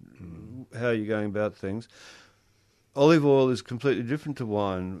doing and how you're going about things. Olive oil is completely different to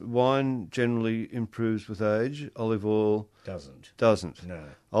wine. Wine generally improves with age. Olive oil doesn't. No.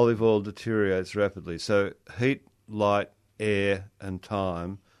 Olive oil deteriorates rapidly. So heat, light, air, and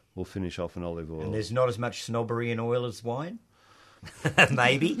time will finish off an olive oil. And there's not as much snobbery in oil as wine?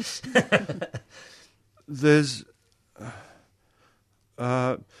 Maybe. There's...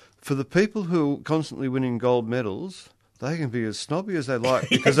 for the people who are constantly winning gold medals, they can be as snobby as they like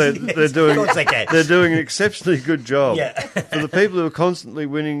because they're doing Of course they can. they're doing an exceptionally good job. Yeah. For the people who are constantly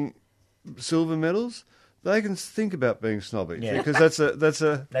winning silver medals, they can think about being snobby because that's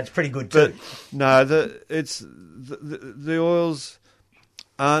That's pretty good too. But no, the oils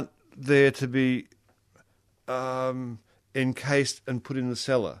aren't there to be encased and put in the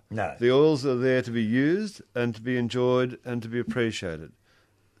cellar. No. The oils are there to be used and to be enjoyed and to be appreciated.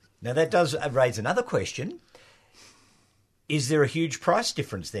 Now, that does raise another question. Is there a huge price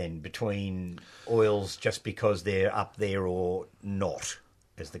difference then between oils just because they're up there or not,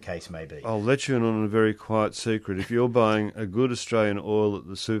 as the case may be? I'll let you in on a very quiet secret. If you're buying a good Australian oil at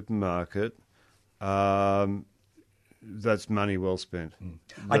the supermarket, that's money well spent.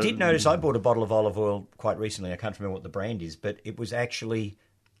 I did notice I bought a bottle of olive oil quite recently. I can't remember what the brand is, but it was actually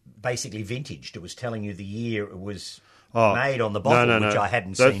basically vintaged. It was telling you the year it was made on the bottle, which I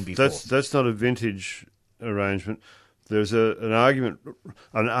hadn't seen before. That's not a vintage arrangement. There's an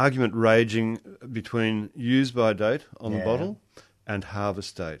argument raging between use by date on the bottle and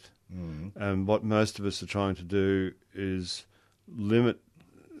harvest date. And what most of us are trying to do is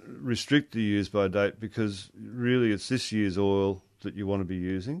restrict the use by date because really it's this year's oil that you want to be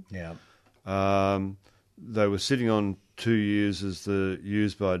using. Yeah. They were sitting on 2 years as the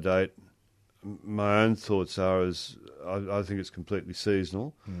use by date. My own thoughts are I think it's completely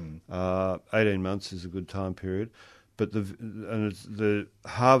seasonal. 18 months is a good time period. But the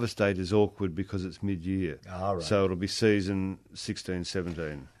harvest date is awkward because it's mid-year. Oh, right. So it'll be season 16,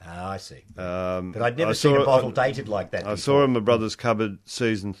 17. I see. But I'd never seen a bottle dated like that I before. saw in my brother's cupboard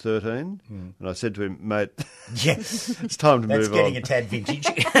season 13, and I said to him, mate, Yes. it's time to That's move on. getting a tad vintage.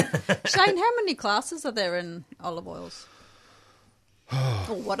 Shane, how many classes are there in olive oils?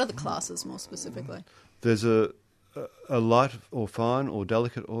 Or what are the classes more specifically? There's a light or fine or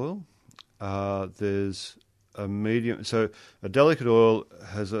delicate oil. There's a medium. So a delicate oil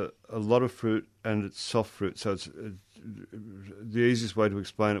has a lot of fruit and it's soft fruit. So it's the easiest way to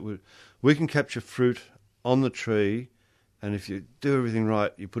explain it. We can capture fruit on the tree, and if you do everything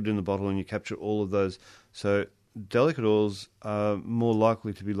right, you put it in the bottle and you capture all of those. So delicate oils are more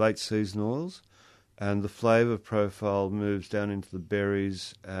likely to be late season oils, and the flavour profile moves down into the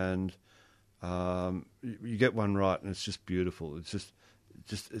berries, and you get one right, and it's just beautiful. It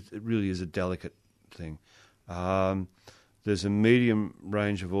really is a delicate thing. There's a medium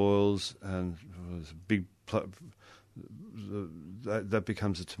range of oils, and there's a big that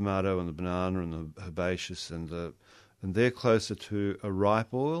becomes a tomato and the banana and the herbaceous, and they're closer to a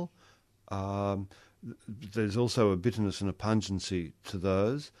ripe oil. There's also a bitterness and a pungency to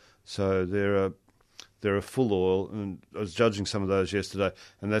those, so they're a full oil, and I was judging some of those yesterday,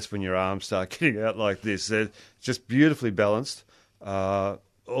 and that's when your arms start getting out like this. They're just beautifully balanced.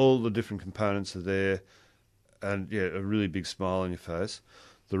 All the different components are there, and a really big smile on your face.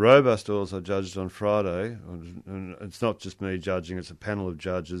 The robust oils I judged on Friday, and it's not just me judging, it's a panel of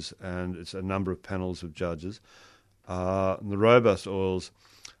judges, and it's a number of panels of judges. And the robust oils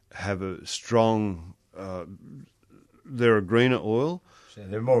have a strong, they're a greener oil. So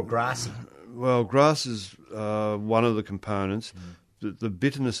they're more grassy. Well, grass is one of the components. The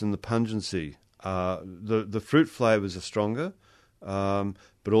bitterness and the pungency, the fruit flavours are stronger,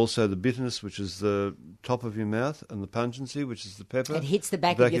 but also the bitterness, which is the top of your mouth, and the pungency, which is the pepper. It hits the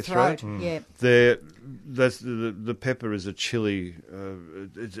back of your throat. Yeah. That's the pepper is a chili.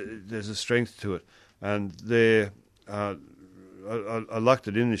 There's a strength to it, and I lucked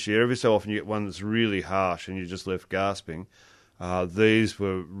it in this year. Every so often you get one that's really harsh, and you're just left gasping. These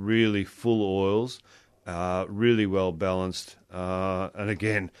were really full oils, really well balanced, and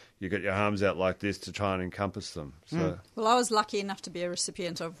again, you got your arms out like this to try and encompass them. So. Well, I was lucky enough to be a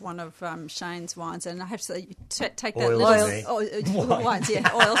recipient of one of Shane's wines, and I have to say, take that Oils, wines, oil.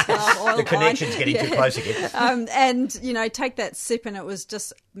 The connection's getting too close again. And take that sip, and it was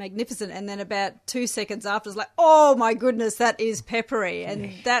just magnificent. And then about 2 seconds after, it's like, oh my goodness, that is peppery,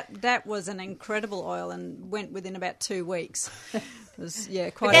 and that was an incredible oil, and went within about 2 weeks. It was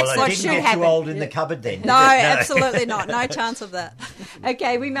quite. That's Well, what it should didn't get happen. too old in the cupboard then. No, absolutely not. No chance of that.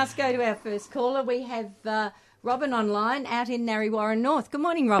 Okay, we must go to our first caller. We have Robin online out in Narre North. Good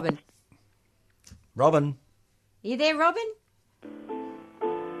morning, Robin. Robin. Are you there, Robin?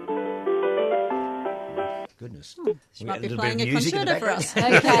 Goodness. She might be little playing bit a of music in the concerto for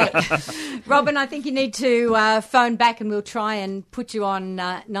background. us. Okay. Robin, I think you need to phone back and we'll try and put you on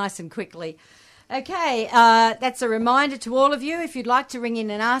nice and quickly. Okay, that's a reminder to all of you. If you'd like to ring in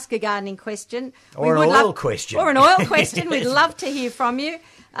and ask a gardening question. Or an oil question. Or an oil question. We'd love to hear from you.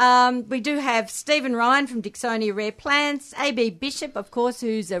 We do have Stephen Ryan from Dicksonia Rare Plants, A.B. Bishop, of course,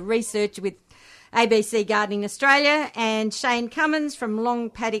 who's a researcher with ABC Gardening Australia, and Shane Cummins from Long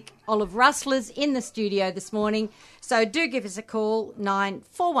Paddock Olive Rustlers in the studio this morning. So do give us a call,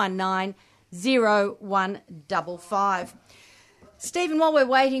 9419 0155. Stephen, while we're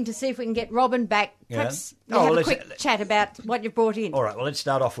waiting to see if we can get Robin back, perhaps have a quick chat about what you've brought in. All right, well, let's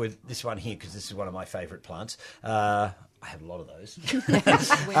start off with this one here, because this is one of my favourite plants. I have a lot of those. You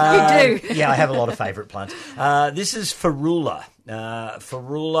do. Yeah, I have a lot of favourite plants. This is Ferula.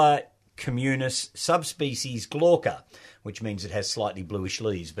 Ferula communis, subspecies Glauca, which means it has slightly bluish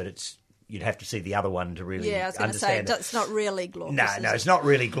leaves, but you'd have to see the other one to really understand. I was going to say, it's not really glaucous. No, it's not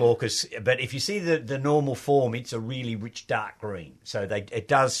really glaucous. But if you see the normal form, it's a really rich dark green. So it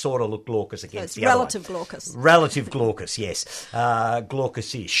does sort of look glaucous against the other one. Relative glaucous. Relative glaucous, yes.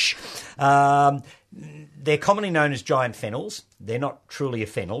 Glaucous-ish. They're commonly known as giant fennels. They're not truly a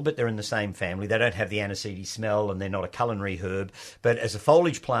fennel, but they're in the same family. They don't have the aniseedy smell, and they're not a culinary herb. But as a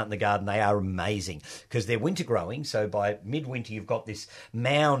foliage plant in the garden, they are amazing because they're winter growing. So by midwinter, you've got this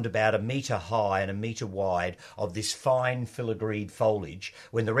mound about 1 metre high and 1 metre wide of this fine filigreed foliage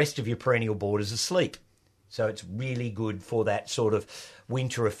when the rest of your perennial border's asleep. So it's really good for that sort of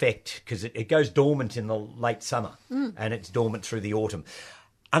winter effect because it goes dormant in the late summer and it's dormant through the autumn.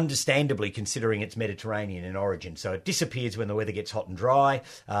 Understandably, considering it's Mediterranean in origin. So it disappears when the weather gets hot and dry,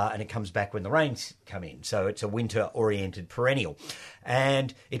 and it comes back when the rains come in. So it's a winter-oriented perennial.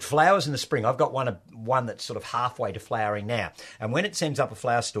 And it flowers in the spring. I've got one that's sort of halfway to flowering now. And when it sends up a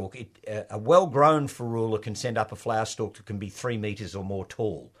flower stalk, a well-grown ferula can send up a flower stalk that can be 3 metres or more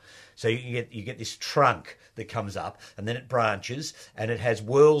tall. So you get this trunk that comes up, and then it branches, and it has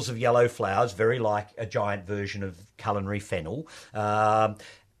whorls of yellow flowers, very like a giant version of culinary fennel.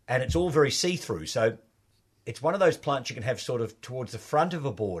 And it's all very see-through. So it's one of those plants you can have sort of towards the front of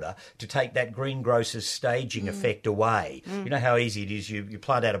a border to take that greengrocer's staging effect away. You know how easy it is. You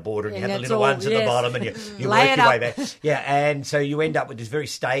plant out a border and you have the little ones at the bottom and you work your way back. Yeah, and so you end up with this very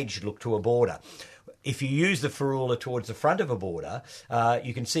staged look to a border. If you use the ferula towards the front of a border,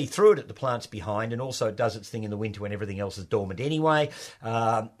 you can see through it at the plants behind, and also it does its thing in the winter when everything else is dormant anyway.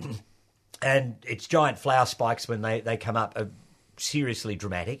 And its giant flower spikes when they come up are seriously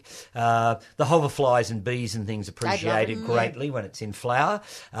dramatic. The hoverflies and bees and things appreciate it greatly when it's in flower.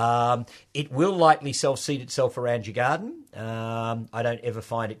 It will likely self-seed itself around your garden. I don't ever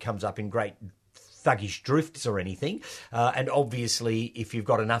find it comes up in great thuggish drifts or anything. And obviously, if you've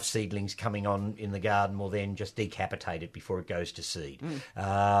got enough seedlings coming on in the garden, well, then just decapitate it before it goes to seed.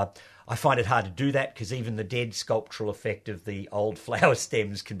 I find it hard to do that because even the dead sculptural effect of the old flower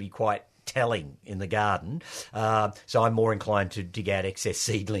stems can be quite telling in the garden. So I'm more inclined to dig out excess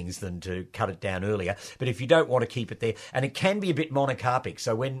seedlings than to cut it down earlier. But if you don't want to keep it there, and it can be a bit monocarpic,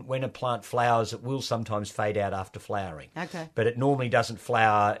 so when a plant flowers, it will sometimes fade out after flowering. Okay. But it normally doesn't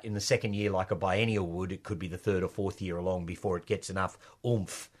flower in the second year like a biennial would. It could be the third or fourth year along before it gets enough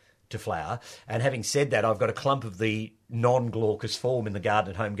oomph to flower. And having said that, I've got a clump of the non-glaucous form in the garden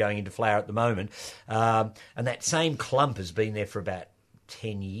at home going into flower at the moment. And that same clump has been there for about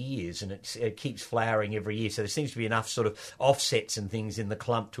 10 years, and it keeps flowering every year. So there seems to be enough sort of offsets and things in the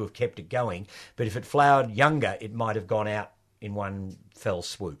clump to have kept it going. But if it flowered younger, it might have gone out in one fell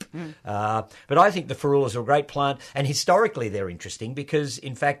swoop. But I think the ferulas are a great plant, and historically they're interesting because,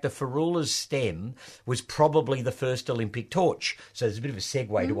 in fact, the ferula's stem was probably the first Olympic torch. So there's a bit of a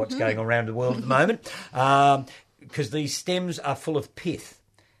segue to what's going on around the world at the moment, because these stems are full of pith.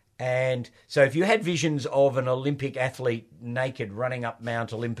 And so if you had visions of an Olympic athlete naked running up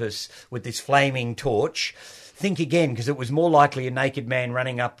Mount Olympus with this flaming torch, think again, because it was more likely a naked man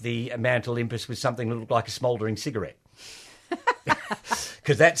running up the Mount Olympus with something that looked like a smouldering cigarette.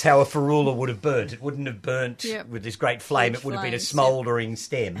 Because that's how a ferula would have burnt. It wouldn't have burnt with this great flame. It would have been a smouldering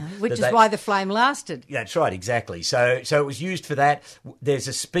stem. Which is why the flame lasted. That's right, exactly. So it was used for that. There's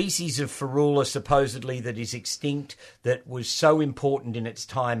a species of ferula supposedly that is extinct that was so important in its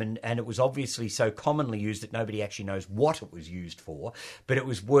time, and it was obviously so commonly used that nobody actually knows what it was used for, but it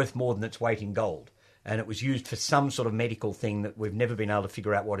was worth more than its weight in gold. And it was used for some sort of medical thing that we've never been able to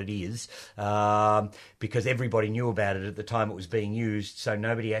figure out what it is, because everybody knew about it at the time it was being used, so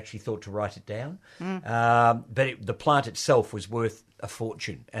nobody actually thought to write it down. But the plant itself was worth a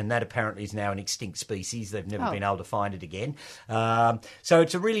fortune, and that apparently is now an extinct species. They've never been able to find it again. So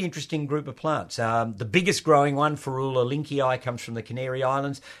it's a really interesting group of plants. The biggest growing one, Ferula linkii, comes from the Canary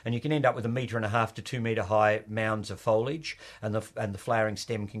Islands, and you can end up with 1.5 metre to 2 metre high mounds of foliage, and the flowering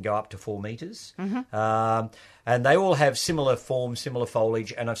stem can go up to 4 metres. And they all have similar form, similar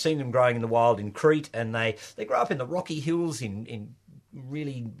foliage, and I've seen them growing in the wild in Crete, and they grow up in the rocky hills in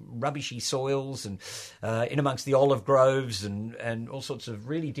really rubbishy soils and in amongst the olive groves and all sorts of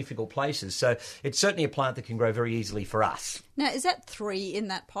really difficult places. So it's certainly a plant that can grow very easily for us. Now, is that 3 in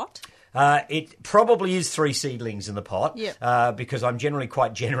that pot? It probably is 3 seedlings in the pot, Yep. because I'm generally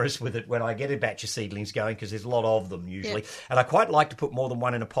quite generous with it when I get a batch of seedlings going, because there's a lot of them usually. Yep. And I quite like to put more than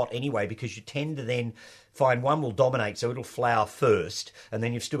one in a pot anyway, because you tend to then find one will dominate, so it'll flower first, and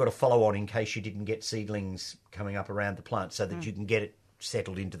then you've still got to follow on in case you didn't get seedlings coming up around the plant, so that you can get it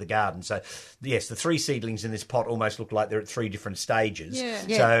settled into the garden. So yes, the 3 seedlings in this pot almost look like they're at 3 different stages. Yeah.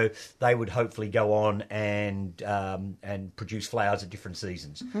 Yeah. So they would hopefully go on and produce flowers at different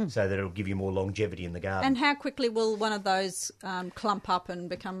seasons, so that it'll give you more longevity in the garden. And how quickly will one of those clump up and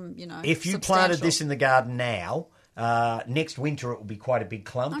become, If you substantial? planted this in the garden now, next winter it will be quite a big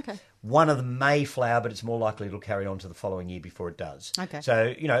clump. Okay. One of them may flower, but it's more likely it'll carry on to the following year before it does. Okay.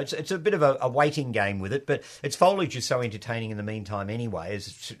 So, it's a bit of a waiting game with it, but its foliage is so entertaining in the meantime anyway,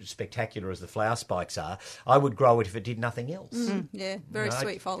 as spectacular as the flower spikes are. I would grow it if it did nothing else. Yeah, very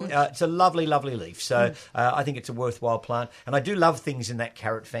sweet foliage. It's a lovely, lovely leaf. So I think it's a worthwhile plant. And I do love things in that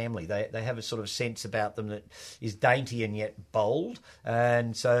carrot family. They have a sort of sense about them that is dainty and yet bold.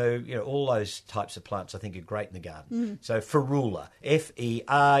 And so, all those types of plants I think are great in the garden. So Ferula,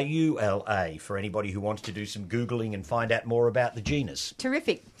 Ferula, for anybody who wants to do some Googling and find out more about the genus.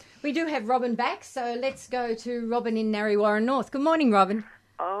 Terrific. We do have Robin back, so let's go to Robin in Narre North. Good morning, Robin.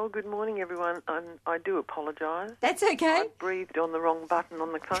 Oh, good morning, everyone. I do apologise. That's okay. I breathed on the wrong button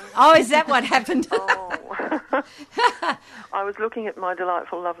on the phone. Oh, is that what happened? Oh. I was looking at my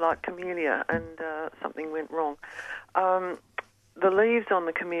delightful Love Like Camellia and something went wrong. The leaves on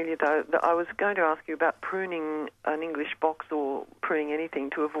the camellia, though, I was going to ask you about pruning an English box or pruning anything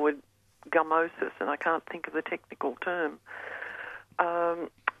to avoid gummosis, and I can't think of the technical term.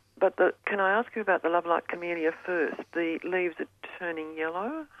 But can I ask you about the Love Like Camellia first? The leaves are turning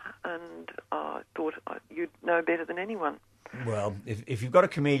yellow, and I thought you'd know better than anyone. Well, if you've got a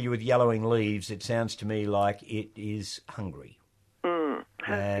camellia with yellowing leaves, it sounds to me like it is hungry. I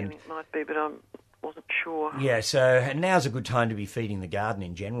had a feeling it might be, but I wasn't sure. Yeah, and now's a good time to be feeding the garden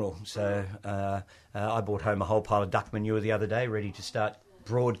in general. So I brought home a whole pile of duck manure the other day, ready to start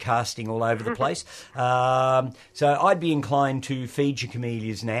broadcasting all over the place. So I'd be inclined to feed your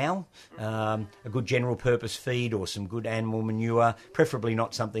camellias now, a good general purpose feed or some good animal manure, preferably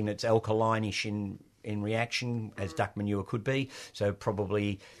not something that's alkaline-ish in reaction, as duck manure could be. So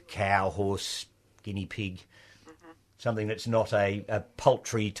probably cow, horse, guinea pig. Something that's not a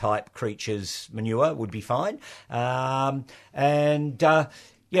poultry-type creature's manure would be fine.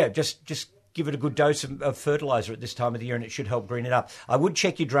 Just give it a good dose of fertiliser at this time of the year, and it should help green it up. I would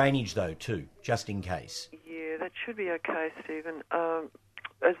check your drainage, though, too, just in case. Yeah, that should be okay, Stephen. Are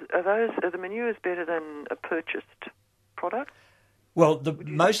the manures better than a purchased product? Well,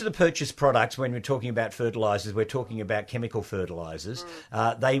 most of the purchased products, when we're talking about fertilisers, we're talking about chemical fertilisers.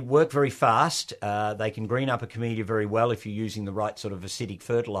 They work very fast. They can green up a camellia very well if you're using the right sort of acidic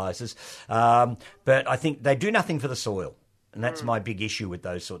fertilisers. But I think they do nothing for the soil. And that's my big issue with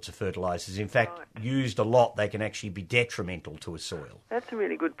those sorts of fertilisers. In fact, used a lot, they can actually be detrimental to a soil. That's a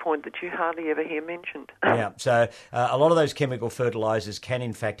really good point that you hardly ever hear mentioned. Yeah, so a lot of those chemical fertilisers can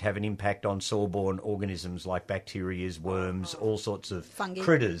in fact have an impact on soil-borne organisms like bacteria, worms, all sorts of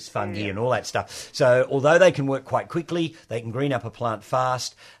critters, fungi and all that stuff. So although they can work quite quickly, they can green up a plant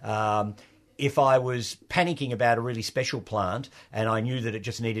fast. If I was panicking about a really special plant and I knew that it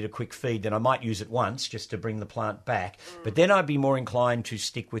just needed a quick feed, then I might use it once just to bring the plant back. But then I'd be more inclined to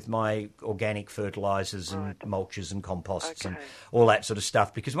stick with my organic fertilisers and mulches and composts and all that sort of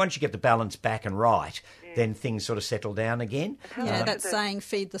stuff, because once you get the balance back and right, then things sort of settle down again. Yeah, that's saying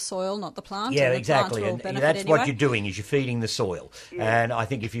feed the soil, not the plant. Yeah, and the exactly. plant will And benefit that's anyway. what you're doing, is you're feeding the soil. Yeah. And I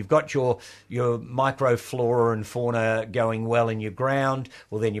think if you've got your microflora and fauna going well in your ground,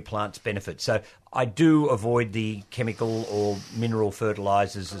 well, then your plants benefit. So I do avoid the chemical or mineral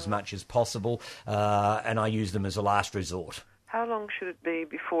fertilisers as much as possible, and I use them as a last resort. How long should it be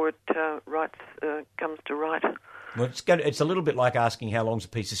before it comes to right? Well, it's a little bit like asking how long's a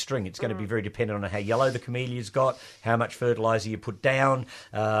piece of string. It's going to be very dependent on how yellow the camellia's got, how much fertiliser you put down.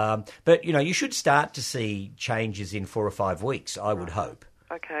 But, you should start to see changes in 4 or 5 weeks, I would hope.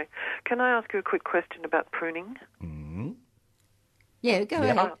 Okay. Can I ask you a quick question about pruning? Mm-hmm. Yeah, go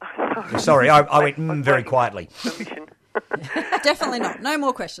ahead. Sorry, I went very quietly. Permission. Definitely not. No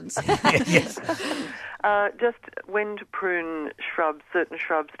more questions. Yes. Just when to prune certain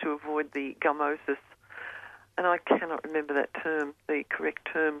shrubs to avoid the gummosis. And I cannot remember that term, the correct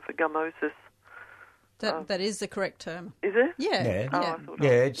term for gummosis. That is the correct term. Is it? Yeah. Yeah. Oh, I thought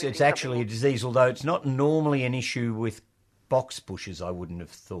Yeah, it's actually a disease, although it's not normally an issue with box bushes, I wouldn't have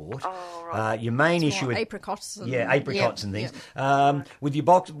thought. Oh, right. Your main It's issue more with apricots. And, apricots and things.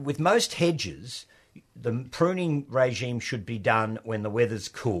 With most hedges, the pruning regime should be done when the weather's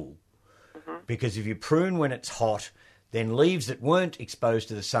cool, because if you prune when it's hot, then leaves that weren't exposed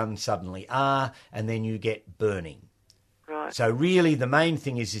to the sun suddenly are, and then you get burning. Right. So really, the main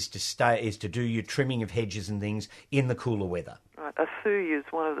thing is to do your trimming of hedges and things in the cooler weather. Right. A thuya is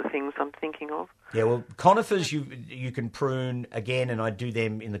one of the things I'm thinking of. Yeah, well, conifers you can prune again, and I do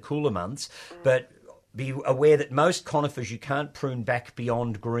them in the cooler months, but be aware that most conifers you can't prune back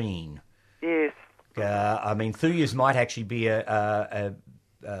beyond green. Yes. Thuyas might actually be a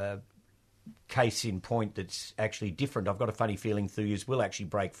case in point that's actually different. I've got a funny feeling thuyas will actually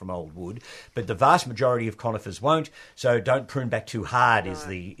break from old wood, but the vast majority of conifers won't. So don't prune back too hard. Is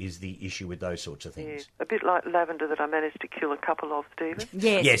the issue with those sorts of things. Yeah. A bit like lavender that I managed to kill a couple of, Stephen.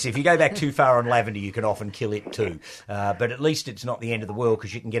 Yes, if you go back too far on lavender, you can often kill it too. But at least it's not the end of the world,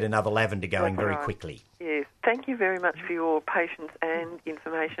 because you can get another lavender going very quickly. Yes. Thank you very much for your patience and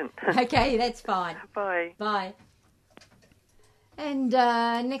information. Okay, that's fine. Bye. Bye. And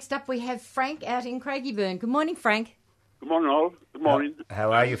next up we have Frank out in Craigieburn. Good morning, Frank. Good morning, all. Good morning.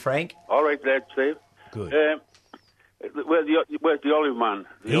 How are you, Frank? All right, there, Steve. Good. Where's the olive man?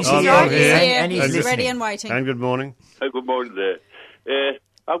 He's He's here, right, and he's he's listening. ready and waiting. And good morning. Good morning there.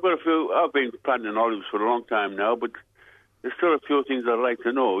 I've got a few. I've been planting olives for a long time now, but there's still a few things I'd like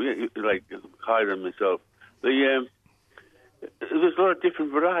to know, like hiding myself. There's a lot of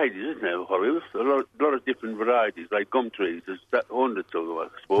different varieties, isn't there, olives? A lot of different varieties, like gum trees. There's hundreds of them, I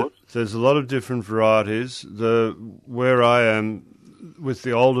suppose. There's a lot of different varieties. Where I am with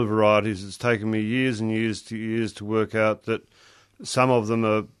the older varieties, it's taken me years and years to work out that some of them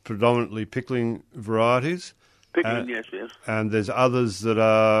are predominantly pickling varieties. Pickling, yes. And there's others that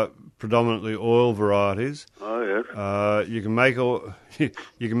are predominantly oil varieties. Oh, yes. You can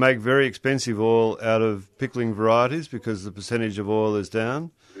make very expensive oil out of pickling varieties because the percentage of oil is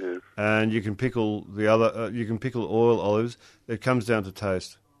down. Yes. And you can pickle the other. You can pickle oil olives. It comes down to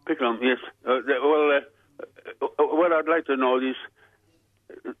taste. Pickle them, yes. What I'd like to know is,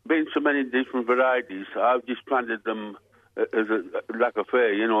 being so many different varieties, I've just planted them as like a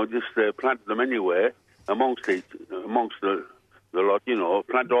fair, just planted them anywhere amongst the lot,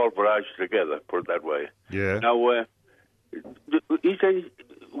 plant all varieties together, put it that way. Yeah. Now, is there any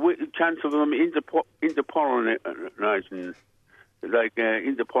chance of them interpollinating, like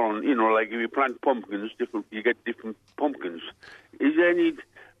interpollen, like if you plant pumpkins, you get different pumpkins. Is there any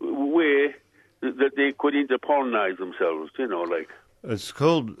way that they could interpollinize themselves, like? It's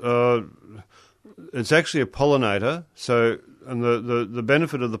called. It's actually a pollinator. So, and the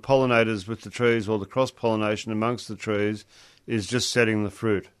benefit of the pollinators with the trees, or the cross pollination amongst the trees, is just setting the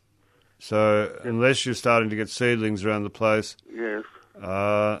fruit. So, unless you're starting to get seedlings around the place, yes,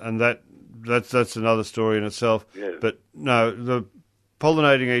 and that's another story in itself. Yes. But no, the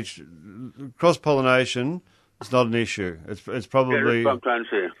cross pollination is not an issue. It's probably that's what I'm trying to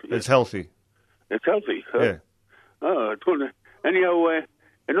say. Yes. It's healthy. It's healthy. Huh? Yeah. Oh, it's good. Anyhow,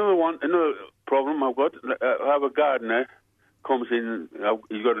 another problem I've got. I have a gardener comes in.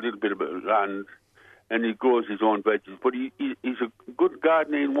 He's got a little bit of land, and he grows his own veggies. But he's a good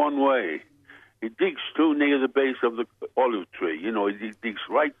gardener in one way. He digs too near the base of the olive tree. He digs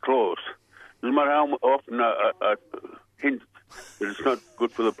right close. No matter how often I hint that it's not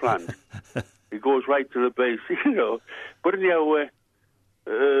good for the plant, he goes right to the base. But anyhow,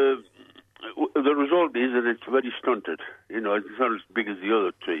 the result is that it's very stunted. It's not as big as the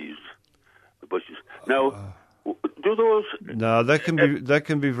other trees, the bushes. Now, do those? No, that can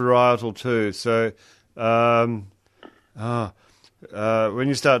be varietal too. So, when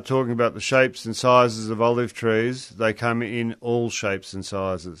you start talking about the shapes and sizes of olive trees, they come in all shapes and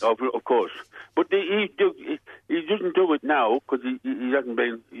sizes. Of course, but he doesn't do it now because he hasn't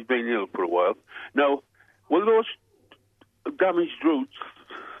been. He's been ill for a while. Now, will those damaged roots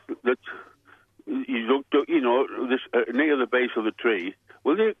that you looked, near the base of the tree,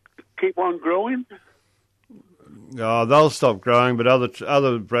 will they keep on growing? They'll stop growing, but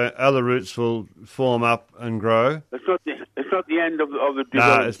other roots will form up and grow. It's not the end of the development.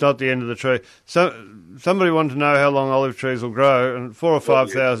 No, it's not the end of the tree. So somebody wanted to know how long olive trees will grow, and 4,000 or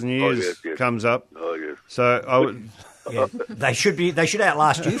 5,000 years comes up. Oh yes. So I would. Yeah, they should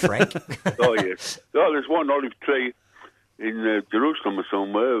outlast you, Frank. Oh yes. Oh, there's one olive tree in Jerusalem or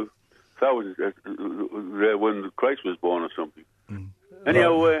somewhere. Thousands there when Christ was born or something.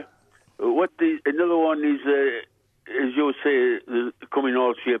 Anyhow, another one is, as you say, they come in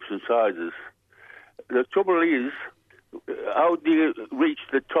all shapes and sizes. The trouble is, how do you reach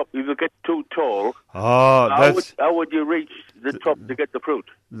the top? If you get too tall, Oh, how would you reach the top to get the fruit?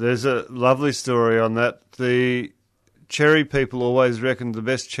 there's a lovely story on that. The cherry people always reckoned the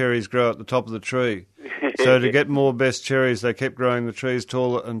best cherries grow at the top of the tree. So to get more best cherries, they kept growing the trees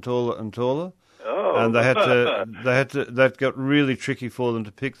taller and taller and taller. Oh. And that got really tricky for them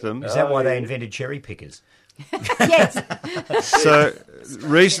to pick them. Is that why they invented cherry pickers? Yes. So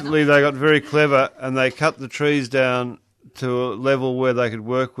recently they got very clever and they cut the trees down to a level where they could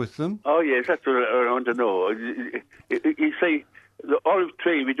work with them. Oh, yes, that's what I want to know. You see, the olive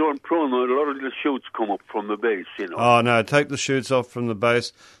tree, we don't prune them, a lot of little shoots come up from the base, you know. Oh, no, take the shoots off from the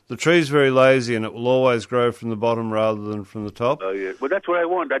base. The tree's very lazy and it will always grow from the bottom rather than from the top. Oh, yeah. But that's what I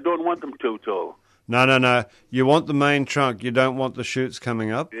want. I don't want them too tall. No. You want the main trunk. You don't want the shoots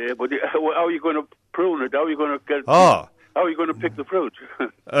coming up. Yeah, but how are you going to prune it? How are you going to get? Oh. How are you going to pick the fruit?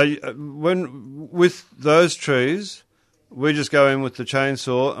 With those trees, we just go in with the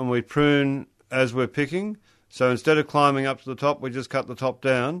chainsaw and we prune as we're picking. So instead of climbing up to the top, we just cut the top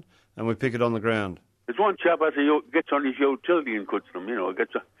down and we pick it on the ground. There's one chap gets on his utility and cuts them. You know, he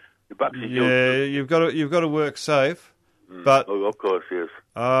backs his Yeah, utility. you've got to work safe, but Oh, of course, yes.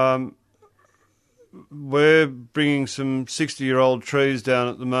 we're bringing some 60-year-old trees down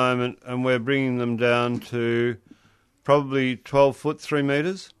at the moment, and we're bringing them down to probably 12 foot, 3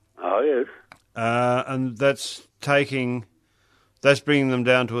 metres. Oh, yes. And that's bringing them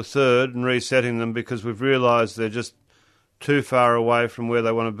down to a third and resetting them because we've realised they're just too far away from where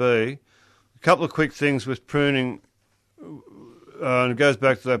they want to be. A couple of quick things with pruning, and it goes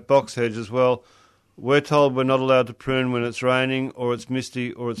back to that box hedge as well. We're told we're not allowed to prune when it's raining or it's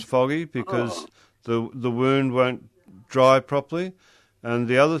misty or it's foggy because the wound won't dry properly. And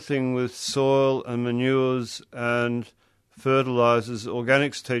the other thing with soil and manures and fertilisers,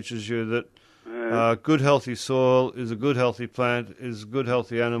 organics teaches you that good healthy soil is a good healthy plant, is a good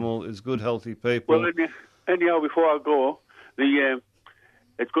healthy animal, is good healthy people. Well, anyhow, before I go,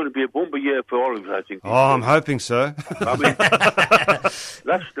 it's going to be a bumper year for olives, I think. Oh, I'm hoping so. I mean,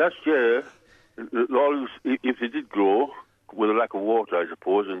 last year, the olives, if they did grow with a lack of water, I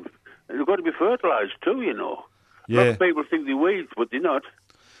suppose, and they've got to be fertilised too, you know. Yeah. A lot of people think they're weeds, but they're not.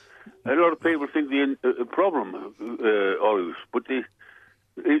 A lot of people think they're a problem, olives, but if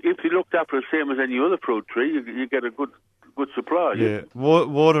they looked after the same as any other fruit tree, you get a good supply. Yeah,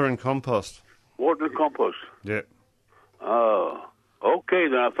 water and compost. Water and compost. Yeah. Oh, okay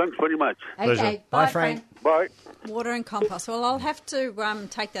then. Thanks very much. Pleasure. Okay. Bye, Frank. Bye. Water and compost. Well, I'll have to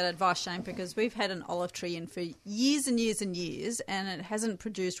take that advice, Shane, because we've had an olive tree in for years and years and years, and it hasn't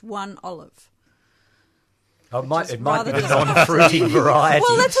produced one olive. Oh, it might be rather the non-fruiting variety.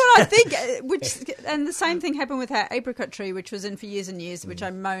 Well, that's what I think. And the same thing happened with our apricot tree, which was in for years and years, which I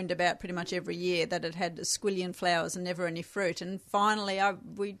moaned about pretty much every year, that it had squillion flowers and never any fruit. And finally,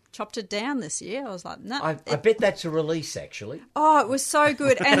 we chopped it down this year. I was like, no. I bet that's a release, actually. Oh, it was so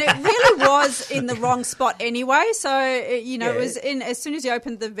good. And it really was in the wrong spot anyway. So, it was as soon as you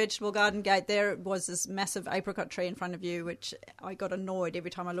opened the vegetable garden gate, there was this massive apricot tree in front of you, which I got annoyed every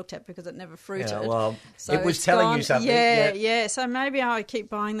time I looked at because it never fruited. Yeah, well, so it was it's telling gone. you something. Yeah. So maybe I keep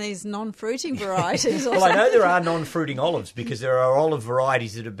buying these non-fruiting varieties. Well, I know there are non-fruiting olives because there are olive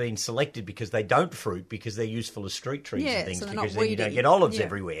varieties that have been selected because they don't fruit because they're useful as street trees and things so they're not because then you don't weedy. get olives Yeah.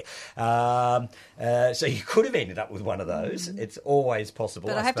 everywhere. So you could have ended up with one of those. It's always possible.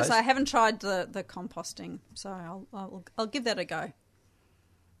 But I have to suppose. say, I haven't tried the composting, so I'll give that a go.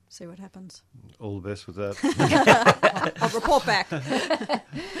 See what happens. All the best with that. I'll report back.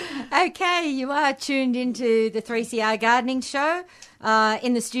 Okay, you are tuned into the 3CR Gardening Show.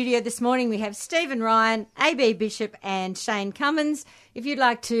 In the studio this morning we have Stephen Ryan, AB Bishop and Shane Cummins. If you'd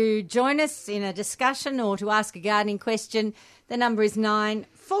like to join us in a discussion or to ask a gardening question, the number is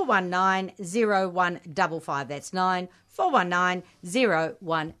 94190155. That's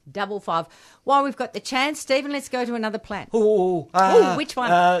 94190155. While we've got the chance, Stephen, let's go to another plant. Ooh, which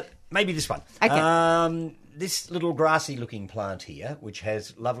one? Maybe this one. Okay. This little grassy-looking plant here, which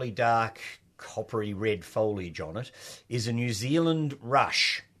has lovely dark coppery red foliage on it, is a New Zealand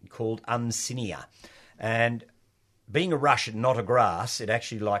rush called Uncinnia. And being a rush and not a grass, it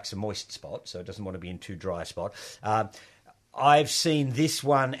actually likes a moist spot, so it doesn't want to be in too dry a spot. I've seen this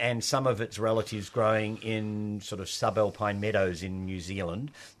one and some of its relatives growing in sort of subalpine meadows in New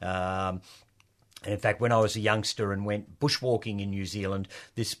Zealand. And in fact, when I was a youngster and went bushwalking in New Zealand,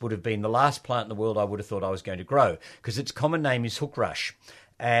 this would have been the last plant in the world I would have thought I was going to grow because its common name is hookrush.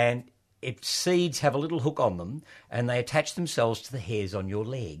 And its seeds have a little hook on them, and they attach themselves to the hairs on your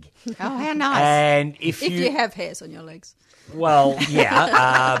leg. Oh, how nice. And If you have hairs on your legs. well,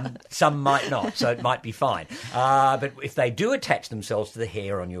 yeah, some might not, so it might be fine. But if they do attach themselves to the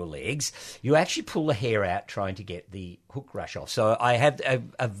hair on your legs, you actually pull the hair out trying to get the hook rush off. So I have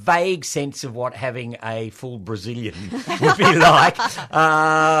a vague sense of what having a full Brazilian would be like.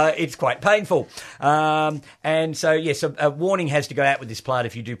 It's quite painful. And so, yes, a warning has to go out with this plant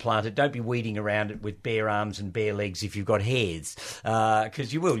if you do plant it. Don't be weeding around it with bare arms and bare legs if you've got hairs,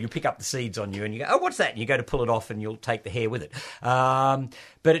 because you will. You pick up the seeds on you and you go, oh, what's that? And you go to pull it off and you'll take the hair with it.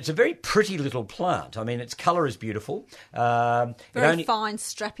 But it's a very pretty little plant. I mean, its colour is beautiful. Very fine,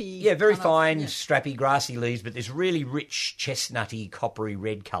 strappy. Yeah, very fine, strappy, grassy leaves, but this really rich, chestnutty, coppery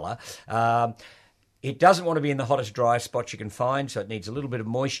red colour. It doesn't want to be in the hottest, driest spot you can find, so it needs a little bit of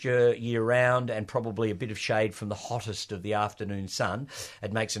moisture year-round and probably a bit of shade from the hottest of the afternoon sun.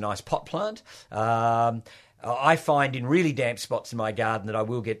 It makes a nice pot plant. I find in really damp spots in my garden that I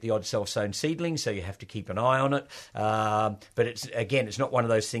will get the odd self-sown seedling, so you have to keep an eye on it. But it's not one of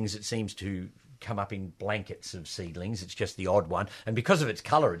those things that seems to come up in blankets of seedlings. It's just the odd one. And because of its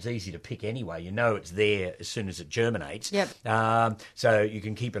colour, it's easy to pick anyway. You know it's there as soon as it germinates. Yep. So you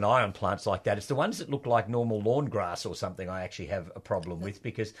can keep an eye on plants like that. It's the ones that look like normal lawn grass or something I actually have a problem with,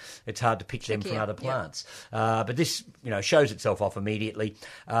 because it's hard to pick them from other plants. But this, shows itself off immediately.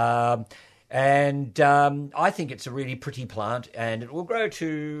 And I think it's a really pretty plant, and it will grow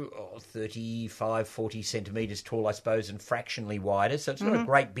to 35, 40 centimetres tall, I suppose, and fractionally wider. So it's not a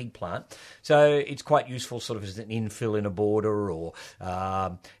great big plant. So it's quite useful sort of as an infill in a border, or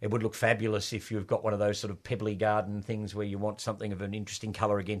it would look fabulous if you've got one of those sort of pebbly garden things where you want something of an interesting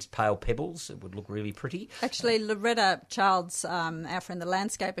colour against pale pebbles. It would look really pretty. Actually, Loretta Childs, our friend the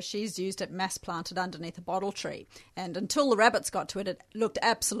landscaper, she's used it mass planted underneath a bottle tree. And until the rabbits got to it, it looked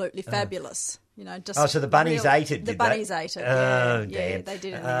absolutely fabulous. So the bunnies ate it, did they? The bunnies ate it, damn. they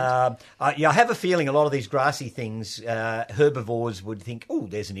did it. I have a feeling a lot of these grassy things, herbivores would think, oh,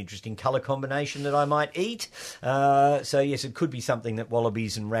 there's an interesting colour combination that I might eat. So, yes, it could be something that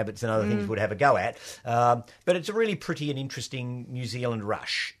wallabies and rabbits and other things would have a go at. But it's a really pretty and interesting New Zealand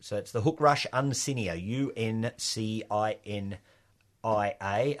rush. So it's the hook rush Uncinia, Uncinia,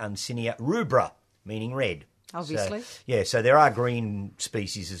 Uncinia rubra, meaning red. Obviously. So there are green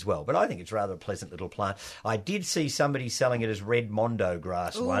species as well, but I think it's rather a pleasant little plant. I did see somebody selling it as red mondo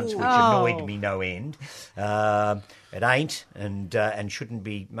grass once, which annoyed me no end. It ain't and shouldn't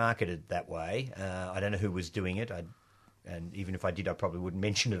be marketed that way. I don't know who was doing it. And even if I did, I probably wouldn't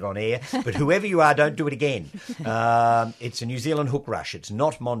mention it on air. But whoever you are, don't do it again. It's a New Zealand hook rush. It's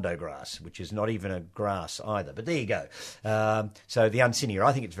not mondo grass, which is not even a grass either. But there you go. So the Uncinia,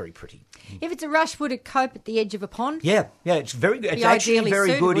 I think it's very pretty. If it's a rush, would it cope at the edge of a pond? Yeah, it's very good. It's actually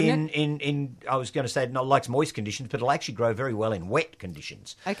very good in I was going to say it not likes moist conditions, but it'll actually grow very well in wet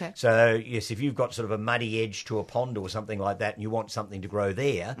conditions. Okay. So, yes, if you've got sort of a muddy edge to a pond or something like that and you want something to grow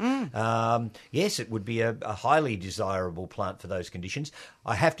there, yes, it would be a highly desirable plant for those conditions.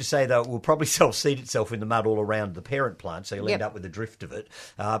 I have to say, though, it will probably self-seed itself in the mud all around the parent plant, so you'll end up with a drift of it.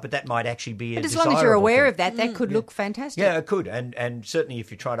 But that might actually be a desirable as long as you're aware thing. of that, that could look fantastic. Yeah, it could. And certainly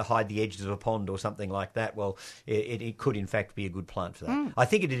if you're trying to hide the edges of a pond or something like that, well, it could, in fact, be a good plant for that. I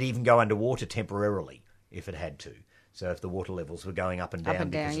think it'd even go underwater temporarily if it had to. So if the water levels were going up and down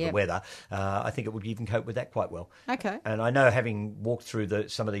because of the weather, I think it would even cope with that quite well. Okay. And I know, having walked through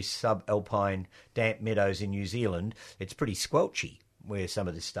some of these subalpine damp meadows in New Zealand, it's pretty squelchy where some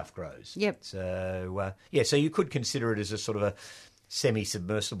of this stuff grows. Yep. So, so you could consider it as a sort of a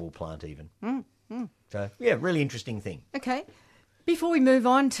semi-submersible plant even. So, yeah, really interesting thing. Okay. Before we move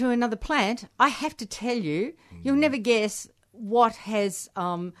on to another plant, I have to tell you, you'll never guess what has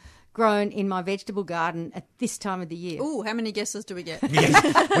grown in my vegetable garden at this time of the year. Ooh, how many guesses do we get?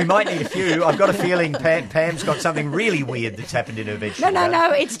 Yes, we might need a few. I've got a feeling Pam's got something really weird that's happened in her vegetable garden.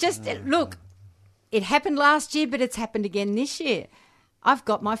 No, it's just, look, it happened last year, but it's happened again this year. I've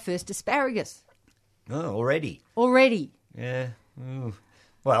got my first asparagus. Oh, already? Already. Yeah. Ooh.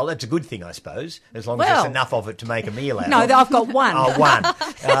 Well, that's a good thing, I suppose, as long as there's enough of it to make a meal out of. No, I've got one. Oh, one.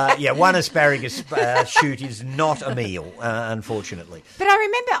 One asparagus shoot is not a meal, unfortunately. But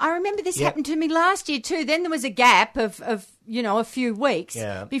I remember this happened to me last year too. Then there was a gap of a few weeks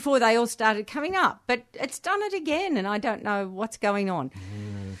before they all started coming up. But it's done it again, and I don't know what's going on.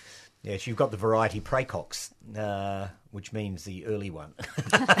 Yes, you've got the variety Praecox, which means the early one.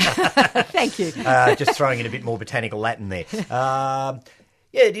 Thank you. Just throwing in a bit more botanical Latin there.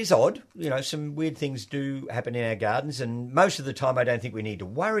 Yeah, it is odd. You know, some weird things do happen in our gardens, and most of the time I don't think we need to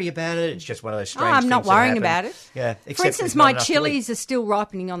worry about it. It's just one of those strange things. I'm not worrying about it. Yeah. For instance, my chilies are still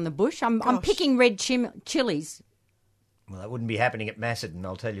ripening on the bush. I'm picking red chilies. Well, that wouldn't be happening at Macedon,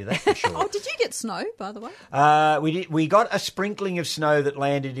 I'll tell you that for sure. Oh, did you get snow, by the way? We got a sprinkling of snow that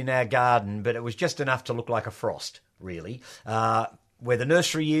landed in our garden, but it was just enough to look like a frost, really. Where the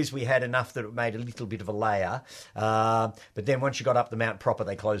nursery is, we had enough that it made a little bit of a layer. But then once you got up the mount proper,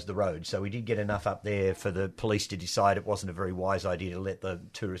 they closed the road. So we did get enough up there for the police to decide it wasn't a very wise idea to let the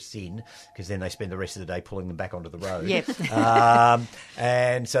tourists in, because then they spend the rest of the day pulling them back onto the road. Yep.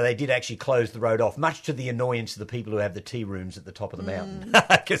 And so they did actually close the road off, much to the annoyance of the people who have the tea rooms at the top of the mountain,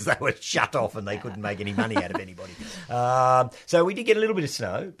 because they were shut off and they couldn't make any money out of anybody. So we did get a little bit of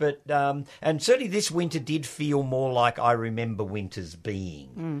snow, but and certainly this winter did feel more like I remember winters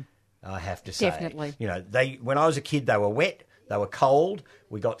being, I have to say. Definitely. You know, when I was a kid, they were wet, they were cold,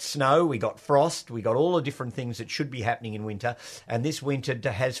 we got snow, we got frost, we got all the different things that should be happening in winter, and this winter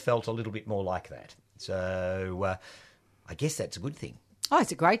has felt a little bit more like that. So I guess that's a good thing. Oh,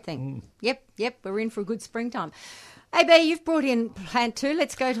 it's a great thing. Yep, we're in for a good springtime. Hey, Bea, you've brought in plant too.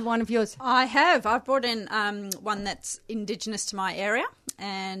 Let's go to one of yours. I have. I've brought in one that's indigenous to my area,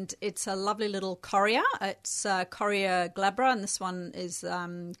 and it's a lovely little correa. It's Correa glabra, and this one is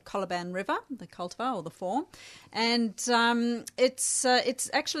Colaban River, the cultivar or the form. And it's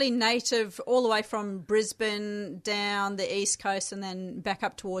actually native all the way from Brisbane down the east coast and then back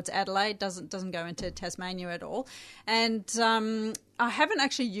up towards Adelaide. Doesn't go into Tasmania at all. And I haven't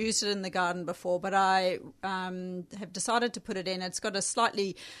actually used it in the garden before, but I have decided to put it in. It's got a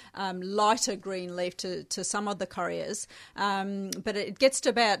slightly lighter green leaf to some of the correas, but it gets to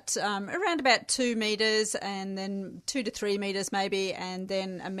around about 2 metres, and then 2 to 3 metres maybe, and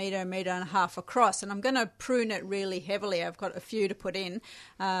then a metre and a half across. And I'm going to prune it really heavily. I've got a few to put in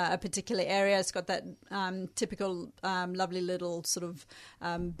a particular area. It's got that typical lovely little sort of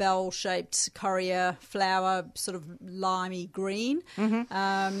bell-shaped correa flower, sort of limey green. Mm-hmm.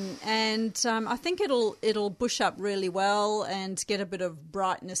 And I think it'll bush up really well and get a bit of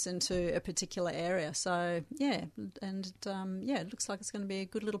brightness into a particular area. So yeah, and it looks like it's going to be a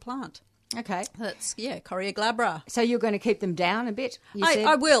good little plant. Okay. That's, Correa glabra. So you're going to keep them down a bit, you said?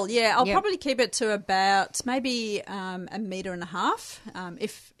 I will, yeah. I'll probably keep it to about maybe a metre and a half,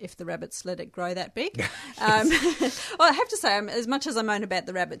 if the rabbits let it grow that big. Well, I have to say, as much as I moan about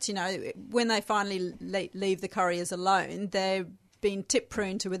the rabbits, you know, when they finally leave the correas alone, they're been tip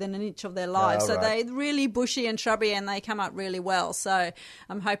pruned to within an inch of their lives. So they're really bushy and shrubby, and they come up really well. So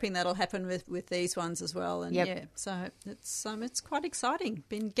I'm hoping that'll happen with these ones as well. And so it's quite exciting.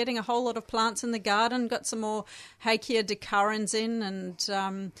 Been getting a whole lot of plants in the garden, got some more Hakea decurrens in,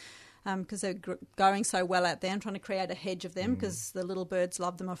 and because they're going so well out there. I'm trying to create a hedge of them because the little birds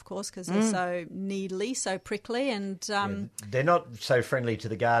love them, of course, because they're so needly, so prickly. And they're not so friendly to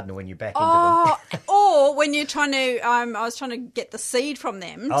the gardener when you back into them. Or when you're trying to, I was trying to get the seed from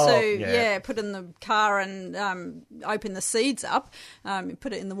them put in the car and open the seeds up,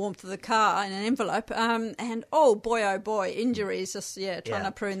 put it in the warmth of the car in an envelope, and oh boy, injuries, just trying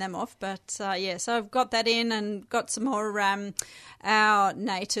to prune them off. But so I've got that in and got some more. Our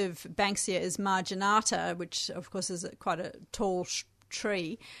native Banksia is marginata, which of course is quite a tall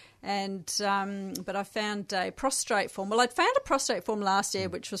tree. And but I found a prostrate form. Well, I'd found a prostrate form last year,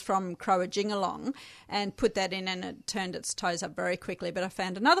 which was from Croajingolong, and put that in, and it turned its toes up very quickly. But I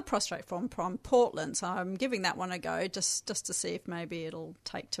found another prostrate form from Portland, so I'm giving that one a go, just to see if maybe it'll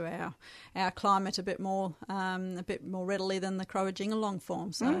take to our climate a bit more readily than the Croajingolong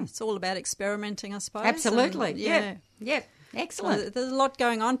form. So it's all about experimenting, I suppose. Absolutely, and, yeah. Excellent. Well, there's a lot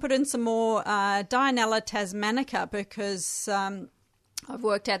going on. Put in some more Dianella tasmanica because I've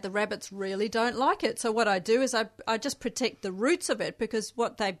worked out the rabbits really don't like it. So what I do is I just protect the roots of it, because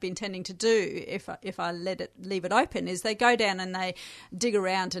what they've been tending to do if I leave it open is they go down and they dig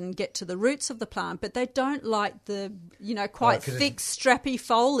around and get to the roots of the plant, but they don't like the quite thick strappy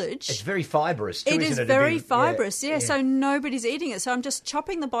foliage. It's very fibrous too, It isn't is it? very fibrous, yeah. So nobody's eating it. So I'm just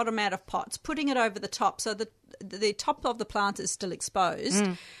chopping the bottom out of pots, putting it over the top so that the top of the plant is still exposed,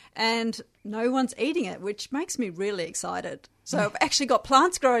 and no one's eating it, which makes me really excited. So I've actually got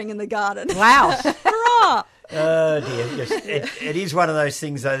plants growing in the garden. Wow. Hurrah! Oh, dear. It is one of those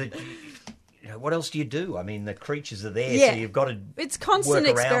things, though, that what else do you do? I mean, the creatures are there, so you've got to It's constant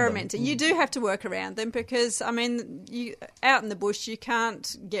work around experimenting. them. You do have to work around them because, I mean, out in the bush, you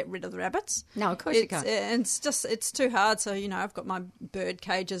can't get rid of the rabbits. No, of course you can't. And it's too hard. So, I've got my bird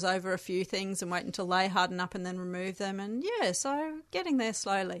cages over a few things and wait until they harden up and then remove them. And, so getting there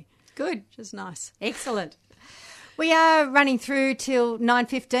slowly. Good. Which is nice. Excellent. We are running through till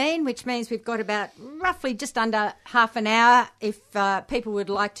 9:15, which means we've got about roughly just under half an hour if people would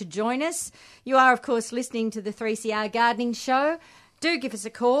like to join us. You are, of course, listening to the 3CR Gardening Show. Do give us a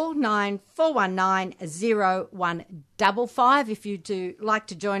call, 94190155, if you do like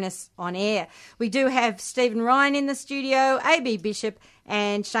to join us on air. We do have Stephen Ryan in the studio, AB Bishop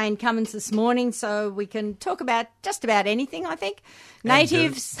and Shane Cummins this morning, so we can talk about just about anything, I think.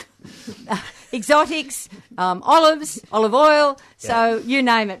 Natives, exotics, olives, olive oil, so you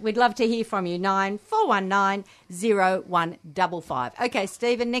name it. We'd love to hear from you, 94190155. Okay,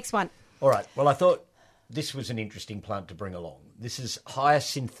 Stephen, next one. All right, well, I thought this was an interesting plant to bring along. This is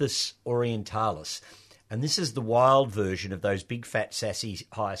Hyacinthus orientalis, and this is the wild version of those big, fat, sassy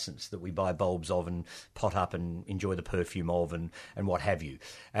hyacinths that we buy bulbs of and pot up and enjoy the perfume of and what have you.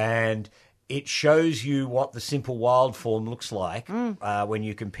 And it shows you what the simple wild form looks like when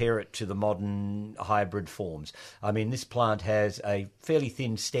you compare it to the modern hybrid forms. I mean, this plant has a fairly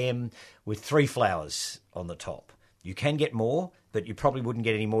thin stem with 3 flowers on the top. You can get more, but you probably wouldn't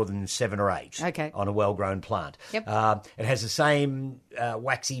get any more than 7 or 8 on a well-grown plant. Yep. It has the same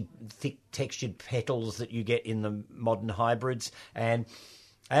waxy, thick, textured petals that you get in the modern hybrids, and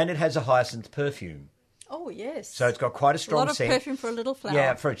it has a hyacinth perfume. Oh, yes. So it's got quite a strong scent. A lot of perfume for a little flower.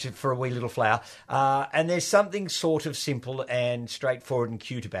 Yeah, for a wee little flower. And there's something sort of simple and straightforward and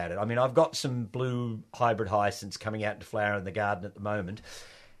cute about it. I mean, I've got some blue hybrid hyacinths coming out into flower in the garden at the moment,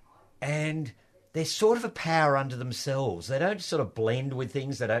 and they're sort of a power unto themselves. They don't sort of blend with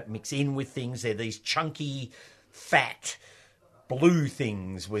things. They don't mix in with things. They're these chunky, fat, blue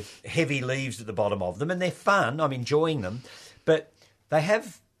things with heavy leaves at the bottom of them, and they're fun. I'm enjoying them. But they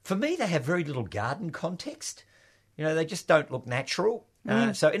have, for me, they have very little garden context. You know, they just don't look natural.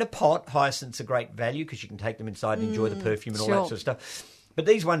 So in a pot, hyacinths are great value because you can take them inside and enjoy the perfume and all that sort of stuff. But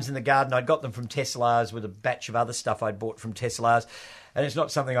these ones in the garden, I'd got them from Tesselars with a batch of other stuff I'd bought from Tesselars. And it's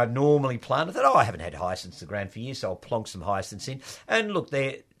not something I'd normally plant. I thought, I haven't had hyacinths in the ground for years, so I'll plonk some hyacinths in. And look,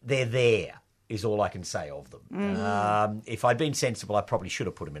 they're there, is all I can say of them. If I'd been sensible, I probably should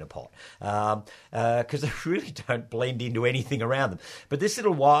have put them in a pot because they really don't blend into anything around them. But this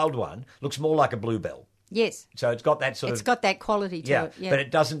little wild one looks more like a bluebell. Yes. So it's got that sort of... It's got that quality to it. Yeah, but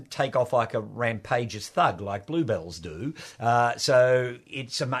it doesn't take off like a rampageous thug like bluebells do. So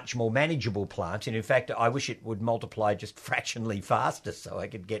it's a much more manageable plant. And in fact, I wish it would multiply just fractionally faster so I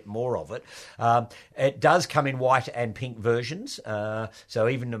could get more of it. It does come in white and pink versions. So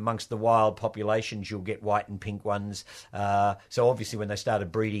even amongst the wild populations, you'll get white and pink ones. So obviously when they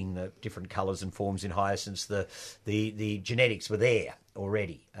started breeding the different colours and forms in hyacinths, the genetics were there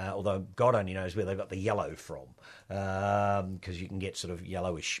already, although God only knows where they've got the yellow from, because you can get sort of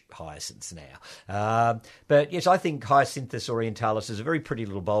yellowish hyacinths now. But yes, I think Hyacinthus orientalis is a very pretty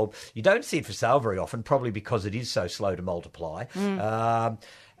little bulb. You don't see it for sale very often, probably because it is so slow to multiply.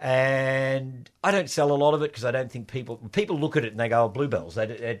 And I don't sell a lot of it because I don't think people look at it and they go, oh, bluebells.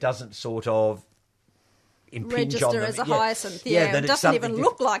 It doesn't sort of impinge on them. Register as a hyacinth. It doesn't even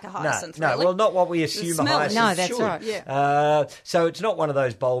look like a hyacinth. No, really. Well, not what we assume a hyacinth No, that's should. right. Yeah. So it's not one of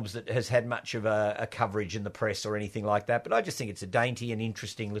those bulbs that has had much of a coverage in the press or anything like that, but I just think it's a dainty and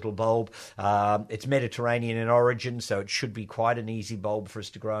interesting little bulb. It's Mediterranean in origin, so it should be quite an easy bulb for us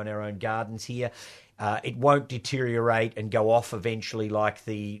to grow in our own gardens here. It won't deteriorate and go off eventually like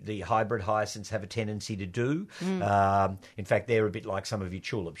the hybrid hyacinths have a tendency to do. In fact, they're a bit like some of your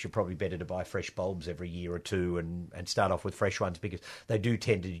tulips. You're probably better to buy fresh bulbs every year or two and start off with fresh ones because they do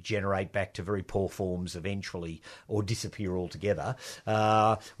tend to degenerate back to very poor forms eventually or disappear altogether,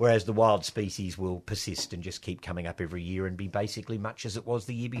 whereas the wild species will persist and just keep coming up every year and be basically much as it was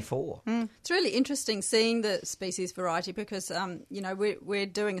the year before. It's really interesting seeing the species variety because, we're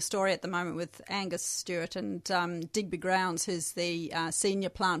doing a story at the moment with Angus Stewart and Digby Grounds, who's the senior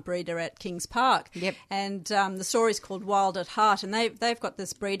plant breeder at Kings Park. Yep. And the story's called Wild at Heart, and they've got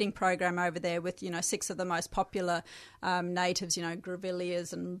this breeding program over there with 6 of the most popular natives,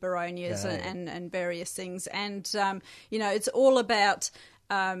 grevilleas and baronias and various things. And it's all about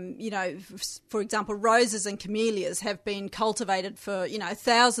for example, roses and camellias have been cultivated for,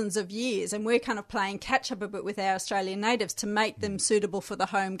 thousands of years, and we're kind of playing catch up a bit with our Australian natives to make them suitable for the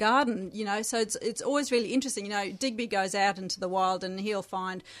home garden, so it's always really interesting. Digby goes out into the wild and he'll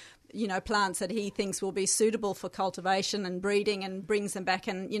find plants that he thinks will be suitable for cultivation and breeding and brings them back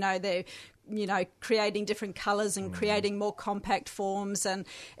and, they're creating different colours and creating more compact forms and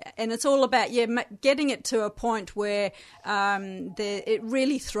it's all about getting it to a point where it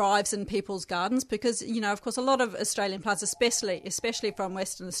really thrives in people's gardens because of course a lot of Australian plants, especially from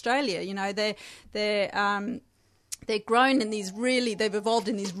Western Australia, they're grown in they've evolved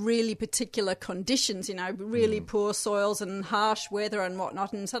in these really particular conditions, really poor soils and harsh weather and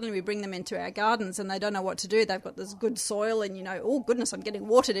whatnot. And suddenly we bring them into our gardens and they don't know what to do. They've got this good soil and, oh, goodness, I'm getting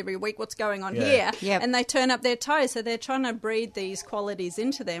watered every week. What's going on here? Yep. And they turn up their toes. So they're trying to breed these qualities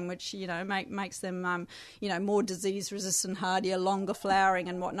into them, which, makes them, more disease resistant, hardier, longer flowering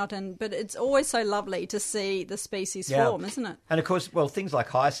and whatnot. But it's always so lovely to see the species form, isn't it? And of course, well, things like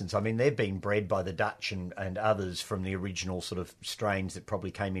hyacinths, I mean, they've been bred by the Dutch and others from the original sort of strains that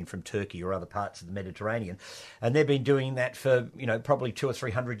probably came in from Turkey or other parts of the Mediterranean. And they've been doing that for, probably 200 or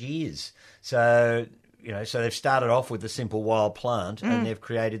 300 years. So, so they've started off with a simple wild plant and they've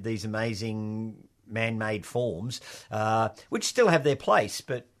created these amazing man-made forms, which still have their place,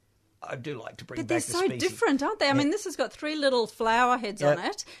 but I do like to bring back the species. But they're so different, aren't they? I mean, this has got 3 little flower heads on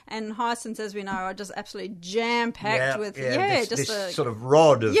it, and hyacinths, as we know, are just absolutely jam-packed with, this sort of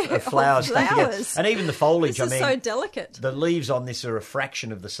rod of flowers. flowers. And even the foliage, this is so delicate. The leaves on this are a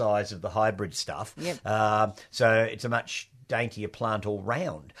fraction of the size of the hybrid stuff. Yep. So it's a much daintier plant all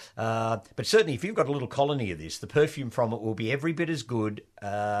round. But certainly if you've got a little colony of this, the perfume from it will be every bit as good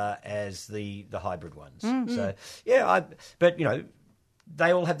as the hybrid ones. So, but,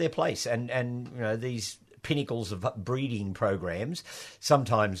 they all have their place, and these pinnacles of breeding programs,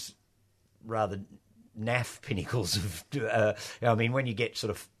 sometimes rather naff pinnacles of, when you get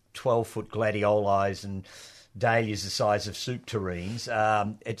sort of 12-foot gladioli and dahlias the size of soup tureens,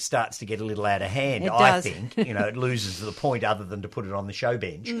 it starts to get a little out of hand. I think, it loses the point other than to put it on the show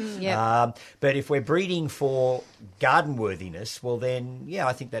bench. But if we're breeding for garden worthiness, well then,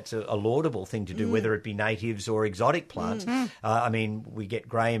 I think that's a laudable thing to do, whether it be natives or exotic plants. We get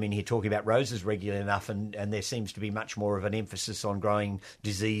Graham in here talking about roses regularly enough, and there seems to be much more of an emphasis on growing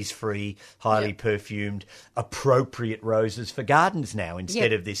disease-free, highly perfumed, appropriate roses for gardens now,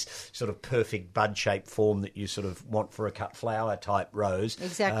 instead of this sort of perfect bud-shaped form that you sort of want for a cut flower type rose.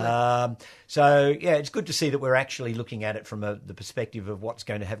 Exactly. It's good to see that we're actually looking at it from the perspective of what's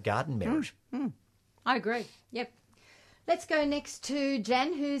going to have garden merit. I agree. Yep. Let's go next to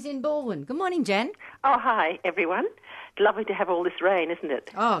Jan, who's in Baldwin. Good morning, Jan. Oh, hi, everyone. Lovely to have all this rain, isn't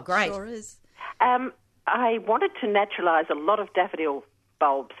it? Oh, great. Sure is. I wanted to naturalise a lot of daffodil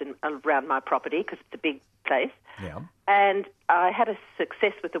bulbs around my property because it's a big place. Yeah. And I had a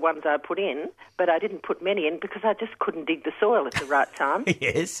success with the ones I put in, but I didn't put many in because I just couldn't dig the soil at the right time.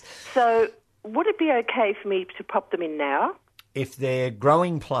 Yes. So would it be okay for me to pop them in now? If they're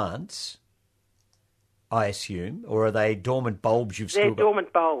growing plants, I assume, or are they dormant bulbs you've still got? They're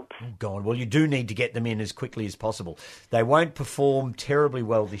dormant bulbs. Oh, God. Well, you do need to get them in as quickly as possible. They won't perform terribly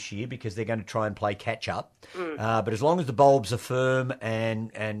well this year because they're going to try and play catch-up. But as long as the bulbs are firm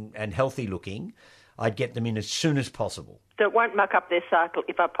and healthy looking, I'd get them in as soon as possible. So it won't muck up their cycle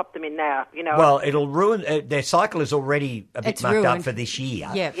if I pop them in now, Well, it'll ruin... their cycle is already a bit mucked up for this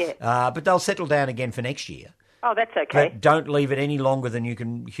year. But they'll settle down again for next year. Oh, that's okay. But don't leave it any longer than you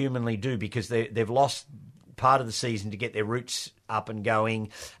can humanly do because they've lost part of the season to get their roots up and going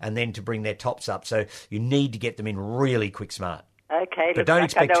and then to bring their tops up. So you need to get them in really quick smart. Okay. But don't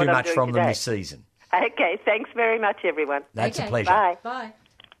expect too much from them this season. Okay. Thanks very much, everyone. That's a pleasure. Bye.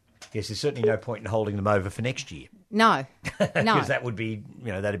 Yes, there's certainly no point in holding them over for next year. No. Because that would be,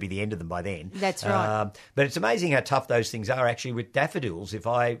 that'd be the end of them by then. That's right. But it's amazing how tough those things are actually with daffodils. If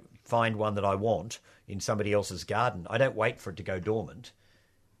I find one that I want in somebody else's garden, I don't wait for it to go dormant.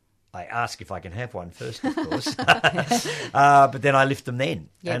 I ask if I can have one first, of course. But then I lift them then.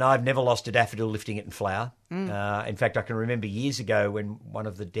 Yep. And I've never lost a daffodil lifting it in flower. In fact, I can remember years ago when one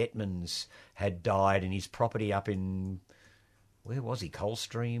of the Detmans had died in his property up in... Where was he?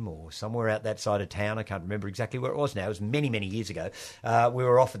 Coldstream or somewhere out that side of town. I can't remember exactly where it was now. It was many, many years ago. We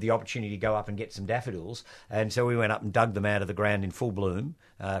were offered the opportunity to go up and get some daffodils. And so we went up and dug them out of the ground in full bloom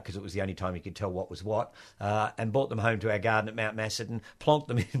because it was the only time you could tell what was what, and brought them home to our garden at Mount Macedon, plonked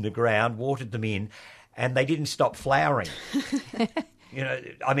them in the ground, watered them in, and they didn't stop flowering.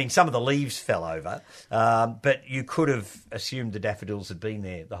 Some of the leaves fell over, but you could have assumed the daffodils had been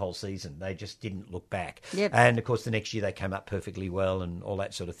there the whole season. They just didn't look back. Yep. And, of course, the next year they came up perfectly well and all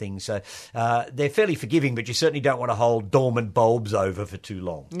that sort of thing. So they're fairly forgiving, but you certainly don't want to hold dormant bulbs over for too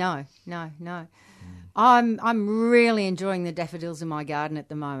long. No. I'm really enjoying the daffodils in my garden at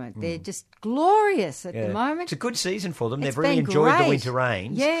the moment. They're just glorious at the moment. It's a good season for them. They've really enjoyed the winter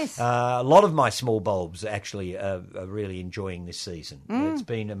rains. Yes. A lot of my small bulbs actually are really enjoying this season. It's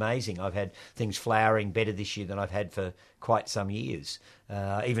been amazing. I've had things flowering better this year than I've had for quite some years.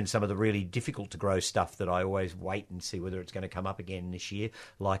 Even some of the really difficult to grow stuff that I always wait and see whether it's going to come up again this year,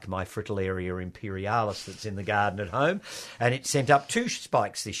 like my Fritillaria imperialis that's in the garden at home. And it sent up 2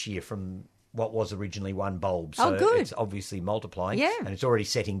 spikes this year from what was originally one bulb. Oh, So good. it's obviously multiplying. Yeah. And it's already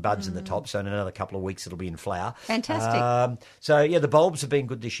setting buds in the top, so in another couple of weeks it'll be in flower. Fantastic. So, yeah, the bulbs have been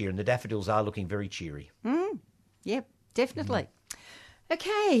good this year, and the daffodils are looking very cheery. Yep, definitely.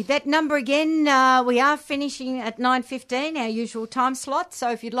 Okay, that number again, we are finishing at 9:15, our usual time slot.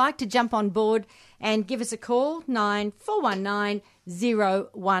 So if you'd like to jump on board and give us a call, 9419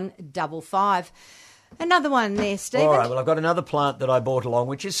 0155. Another one there, Stephen. All right, well, I've got another plant that I brought along,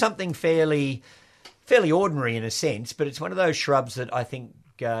 which is something fairly ordinary in a sense, but it's one of those shrubs that I think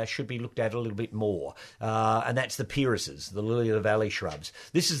should be looked at a little bit more, and that's the pyrrhuses, the lily of the valley shrubs.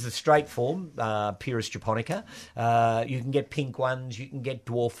 This is the straight form, Pyrrhus japonica. You can get pink ones, you can get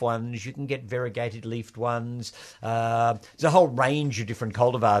dwarf ones, you can get variegated leafed ones. There's a whole range of different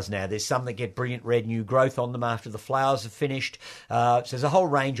cultivars now. There's some that get brilliant red new growth on them after the flowers are finished. So there's a whole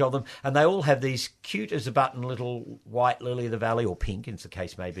range of them, and they all have these cute as a button little white lily of the valley, or pink, as the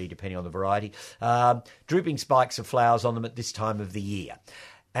case may be, depending on the variety, drooping spikes of flowers on them at this time of the year.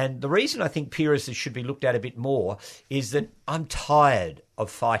 And the reason I think pyrrhuses should be looked at a bit more is that I'm tired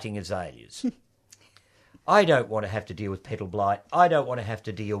of fighting azaleas. I don't want to have to deal with petal blight. I don't want to have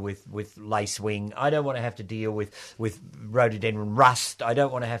to deal with lacewing. I don't want to have to deal with rhododendron rust. I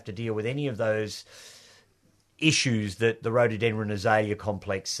don't want to have to deal with any of those issues that the rhododendron azalea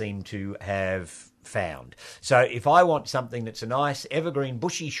complex seem to have found. So if I want something that's a nice evergreen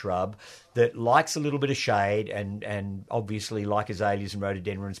bushy shrub that likes a little bit of shade and obviously, like azaleas and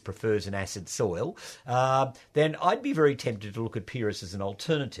rhododendrons, prefers an acid soil, then I'd be very tempted to look at pyrrhus as an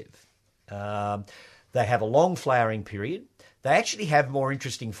alternative. They have a long flowering period. They actually have more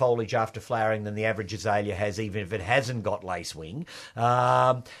interesting foliage after flowering than the average azalea has, even if it hasn't got lacewing.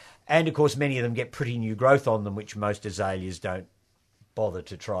 And, of course, many of them get pretty new growth on them, which most azaleas don't bother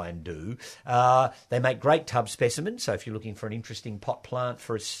to try and do. They make great tub specimens, so if you're looking for an interesting pot plant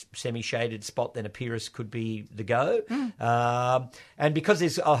for a semi-shaded spot, then a pyrrhus could be the go. And because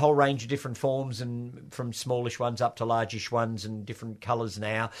there's a whole range of different forms, and from smallish ones up to largish ones and different colours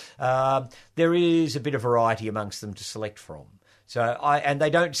now, there is a bit of variety amongst them to select from. And they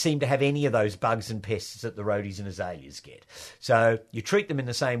don't seem to have any of those bugs and pests that the rhodies and azaleas get. So you treat them in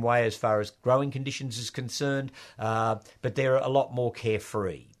the same way as far as growing conditions is concerned, but they're a lot more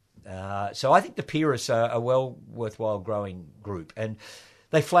carefree. So I think the pyrrhus are a well worthwhile growing group, and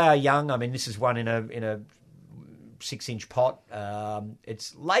they flower young. I mean, this is one in a 6-inch pot.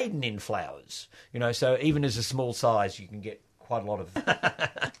 It's laden in flowers, so even as a small size, you can get quite a lot of.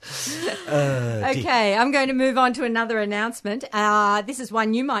 Okay, I'm going to move on to another announcement. This is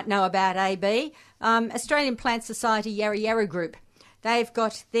one you might know about, AB. Australian Plant Society Yarra Yarra Group. They've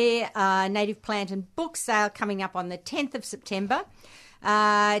got their native plant and book sale coming up on the 10th of September,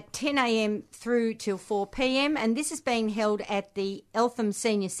 10 a.m. through till 4 p.m. And this is being held at the Eltham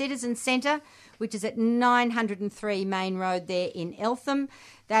Senior Citizen Centre, which is at 903 Main Road there in Eltham.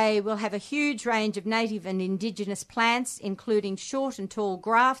 They will have a huge range of native and Indigenous plants, including short and tall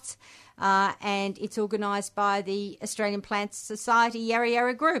grafts, and it's organised by the Australian Plant Society Yarra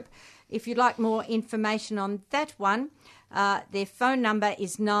Yarra Group. If you'd like more information on that one, their phone number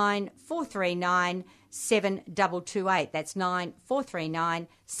is 9439 7228. That's 9439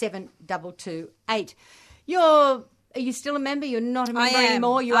 7228. Are you still a member? You're not a member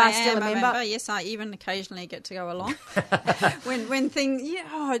anymore? You are still a member? Yes, I even occasionally get to go along. when things,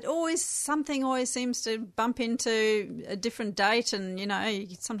 something always seems to bump into a different date, and,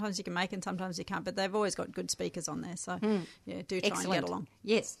 sometimes you can make it, sometimes you can't, but they've always got good speakers on there, so, do try and get along.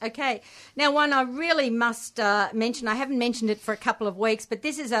 Yes, okay. Now, one I really must mention, I haven't mentioned it for a couple of weeks, but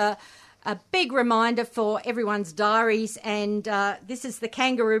this is a big reminder for everyone's diaries, and this is the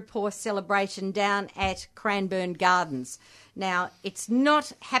Kangaroo Paw celebration down at Cranbourne Gardens. Now, it's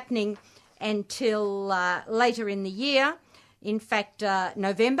not happening until later in the year, in fact,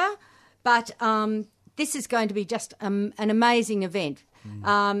 November, but this is going to be just an amazing event.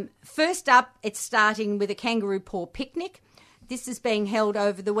 First up, it's starting with a Kangaroo Paw picnic. This is being held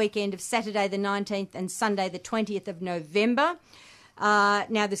over the weekend of Saturday the 19th and Sunday the 20th of November. Now,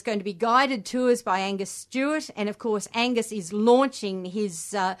 there's going to be guided tours by Angus Stewart, and of course, Angus is launching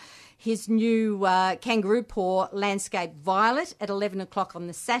his new Kangaroo Paw Landscape Violet at 11 o'clock on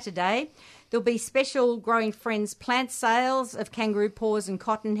the Saturday. There'll be special Growing Friends plant sales of kangaroo paws and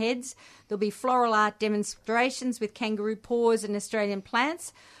cottonheads. There'll be floral art demonstrations with kangaroo paws and Australian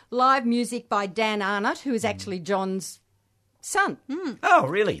plants. Live music by Dan Arnott, who is actually John's son. Oh,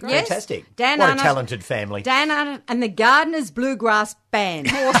 really? Yes. Fantastic. Dan what Arnott, a talented family. Dan Arnott and the Gardeners Bluegrass Band.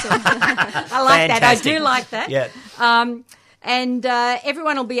 Awesome. I like that. I do like that. Yeah. And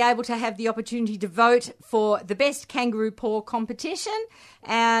everyone will be able to have the opportunity to vote for the best kangaroo paw competition.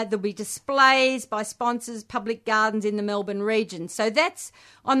 There'll be displays by sponsors, public gardens in the Melbourne region. So that's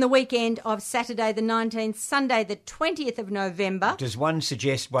on the weekend of Saturday the 19th, Sunday the 20th of November. Does one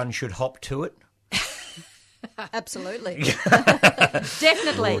suggest one should hop to it? Absolutely.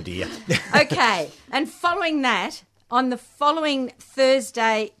 Definitely. Oh, dear. Okay. And following that, on the following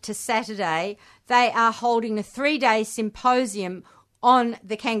Thursday to Saturday, they are holding a 3-day symposium on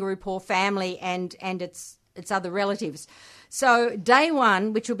the kangaroo paw family and its other relatives. So day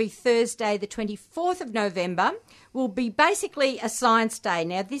one, which will be Thursday the 24th of November, will be basically a science day.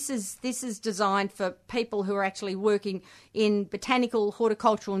 Now, this is designed for people who are actually working in botanical,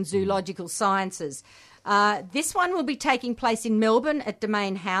 horticultural and zoological sciences. This one will be taking place in Melbourne at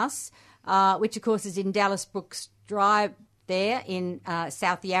Domain House, which of course is in Dallas Brooks Drive there in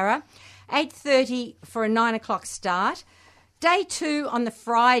South Yarra. 8:30 for a 9 o'clock start. Day two on the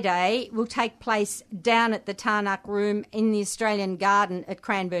Friday will take place down at the Tarnuck Room in the Australian Garden at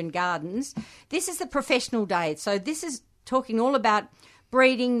Cranbourne Gardens. This is the professional day. So this is talking all about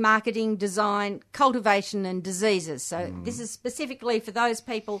breeding, marketing, design, cultivation and diseases. So this is specifically for those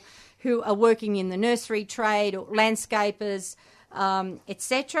people who are working in the nursery trade or landscapers,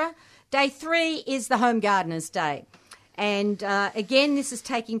 etc. Day three is the Home Gardeners' Day. And again, this is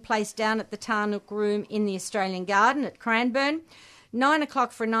taking place down at the Tarnuck Room in the Australian Garden at Cranbourne. 9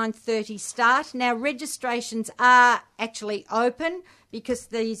 o'clock for a 9:30 start. Now, registrations are actually open because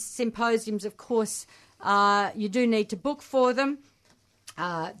these symposiums, of course, you do need to book for them.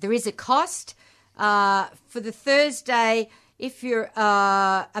 There is a cost. For the Thursday, if you're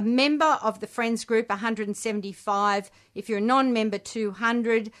a member of the Friends Group, 175. If you're a non-member,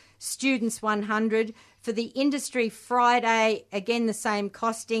 200. Students, 100. For the Industry Friday, again, the same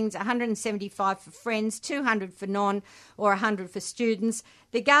costings, 175 for friends, 200 for non, or 100 for students.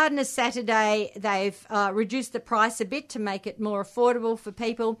 The Gardeners Saturday, they've reduced the price a bit to make it more affordable for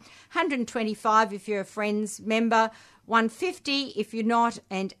people. 125 if you're a Friends member, 150 if you're not,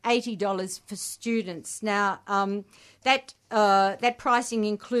 and $80 for students. Now, that pricing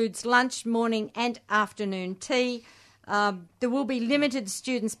includes lunch, morning and afternoon tea. There will be limited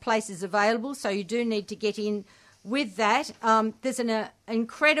students' places available, so you do need to get in with that. There's an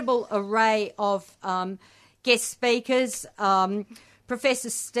incredible array of guest speakers. Professor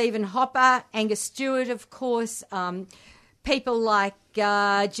Stephen Hopper, Angus Stewart, of course, people like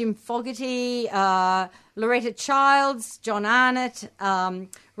Jim Fogarty, Loretta Childs, John Arnott,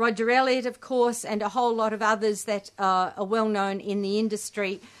 Roger Elliott, of course, and a whole lot of others that are well known in the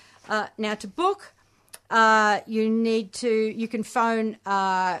industry. Now, to book, you can phone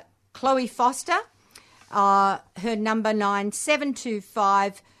Chloe Foster, her number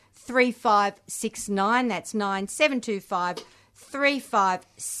 9725 3569. That's 9725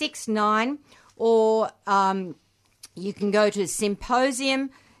 3569. Or you can go to symposium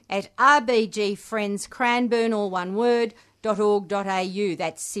at rbgfriendscranbourne, all one word, .org.au.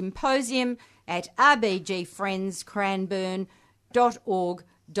 That's symposium at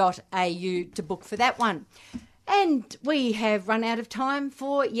rbgfriendscranbourne.org.au to book for that one. And we have run out of time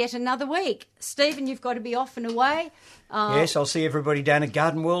for yet another week. Stephen, you've got to be off and away. Yes, I'll see everybody down at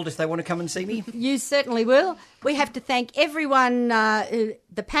Garden World if they want to come and see me. You certainly will. We have to thank everyone,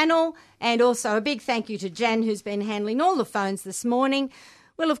 the panel, and also a big thank you to Jan, who's been handling all the phones this morning.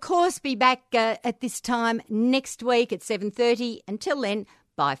 We'll, of course, be back at this time next week at 7:30. Until then,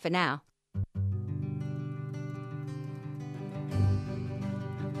 bye for now.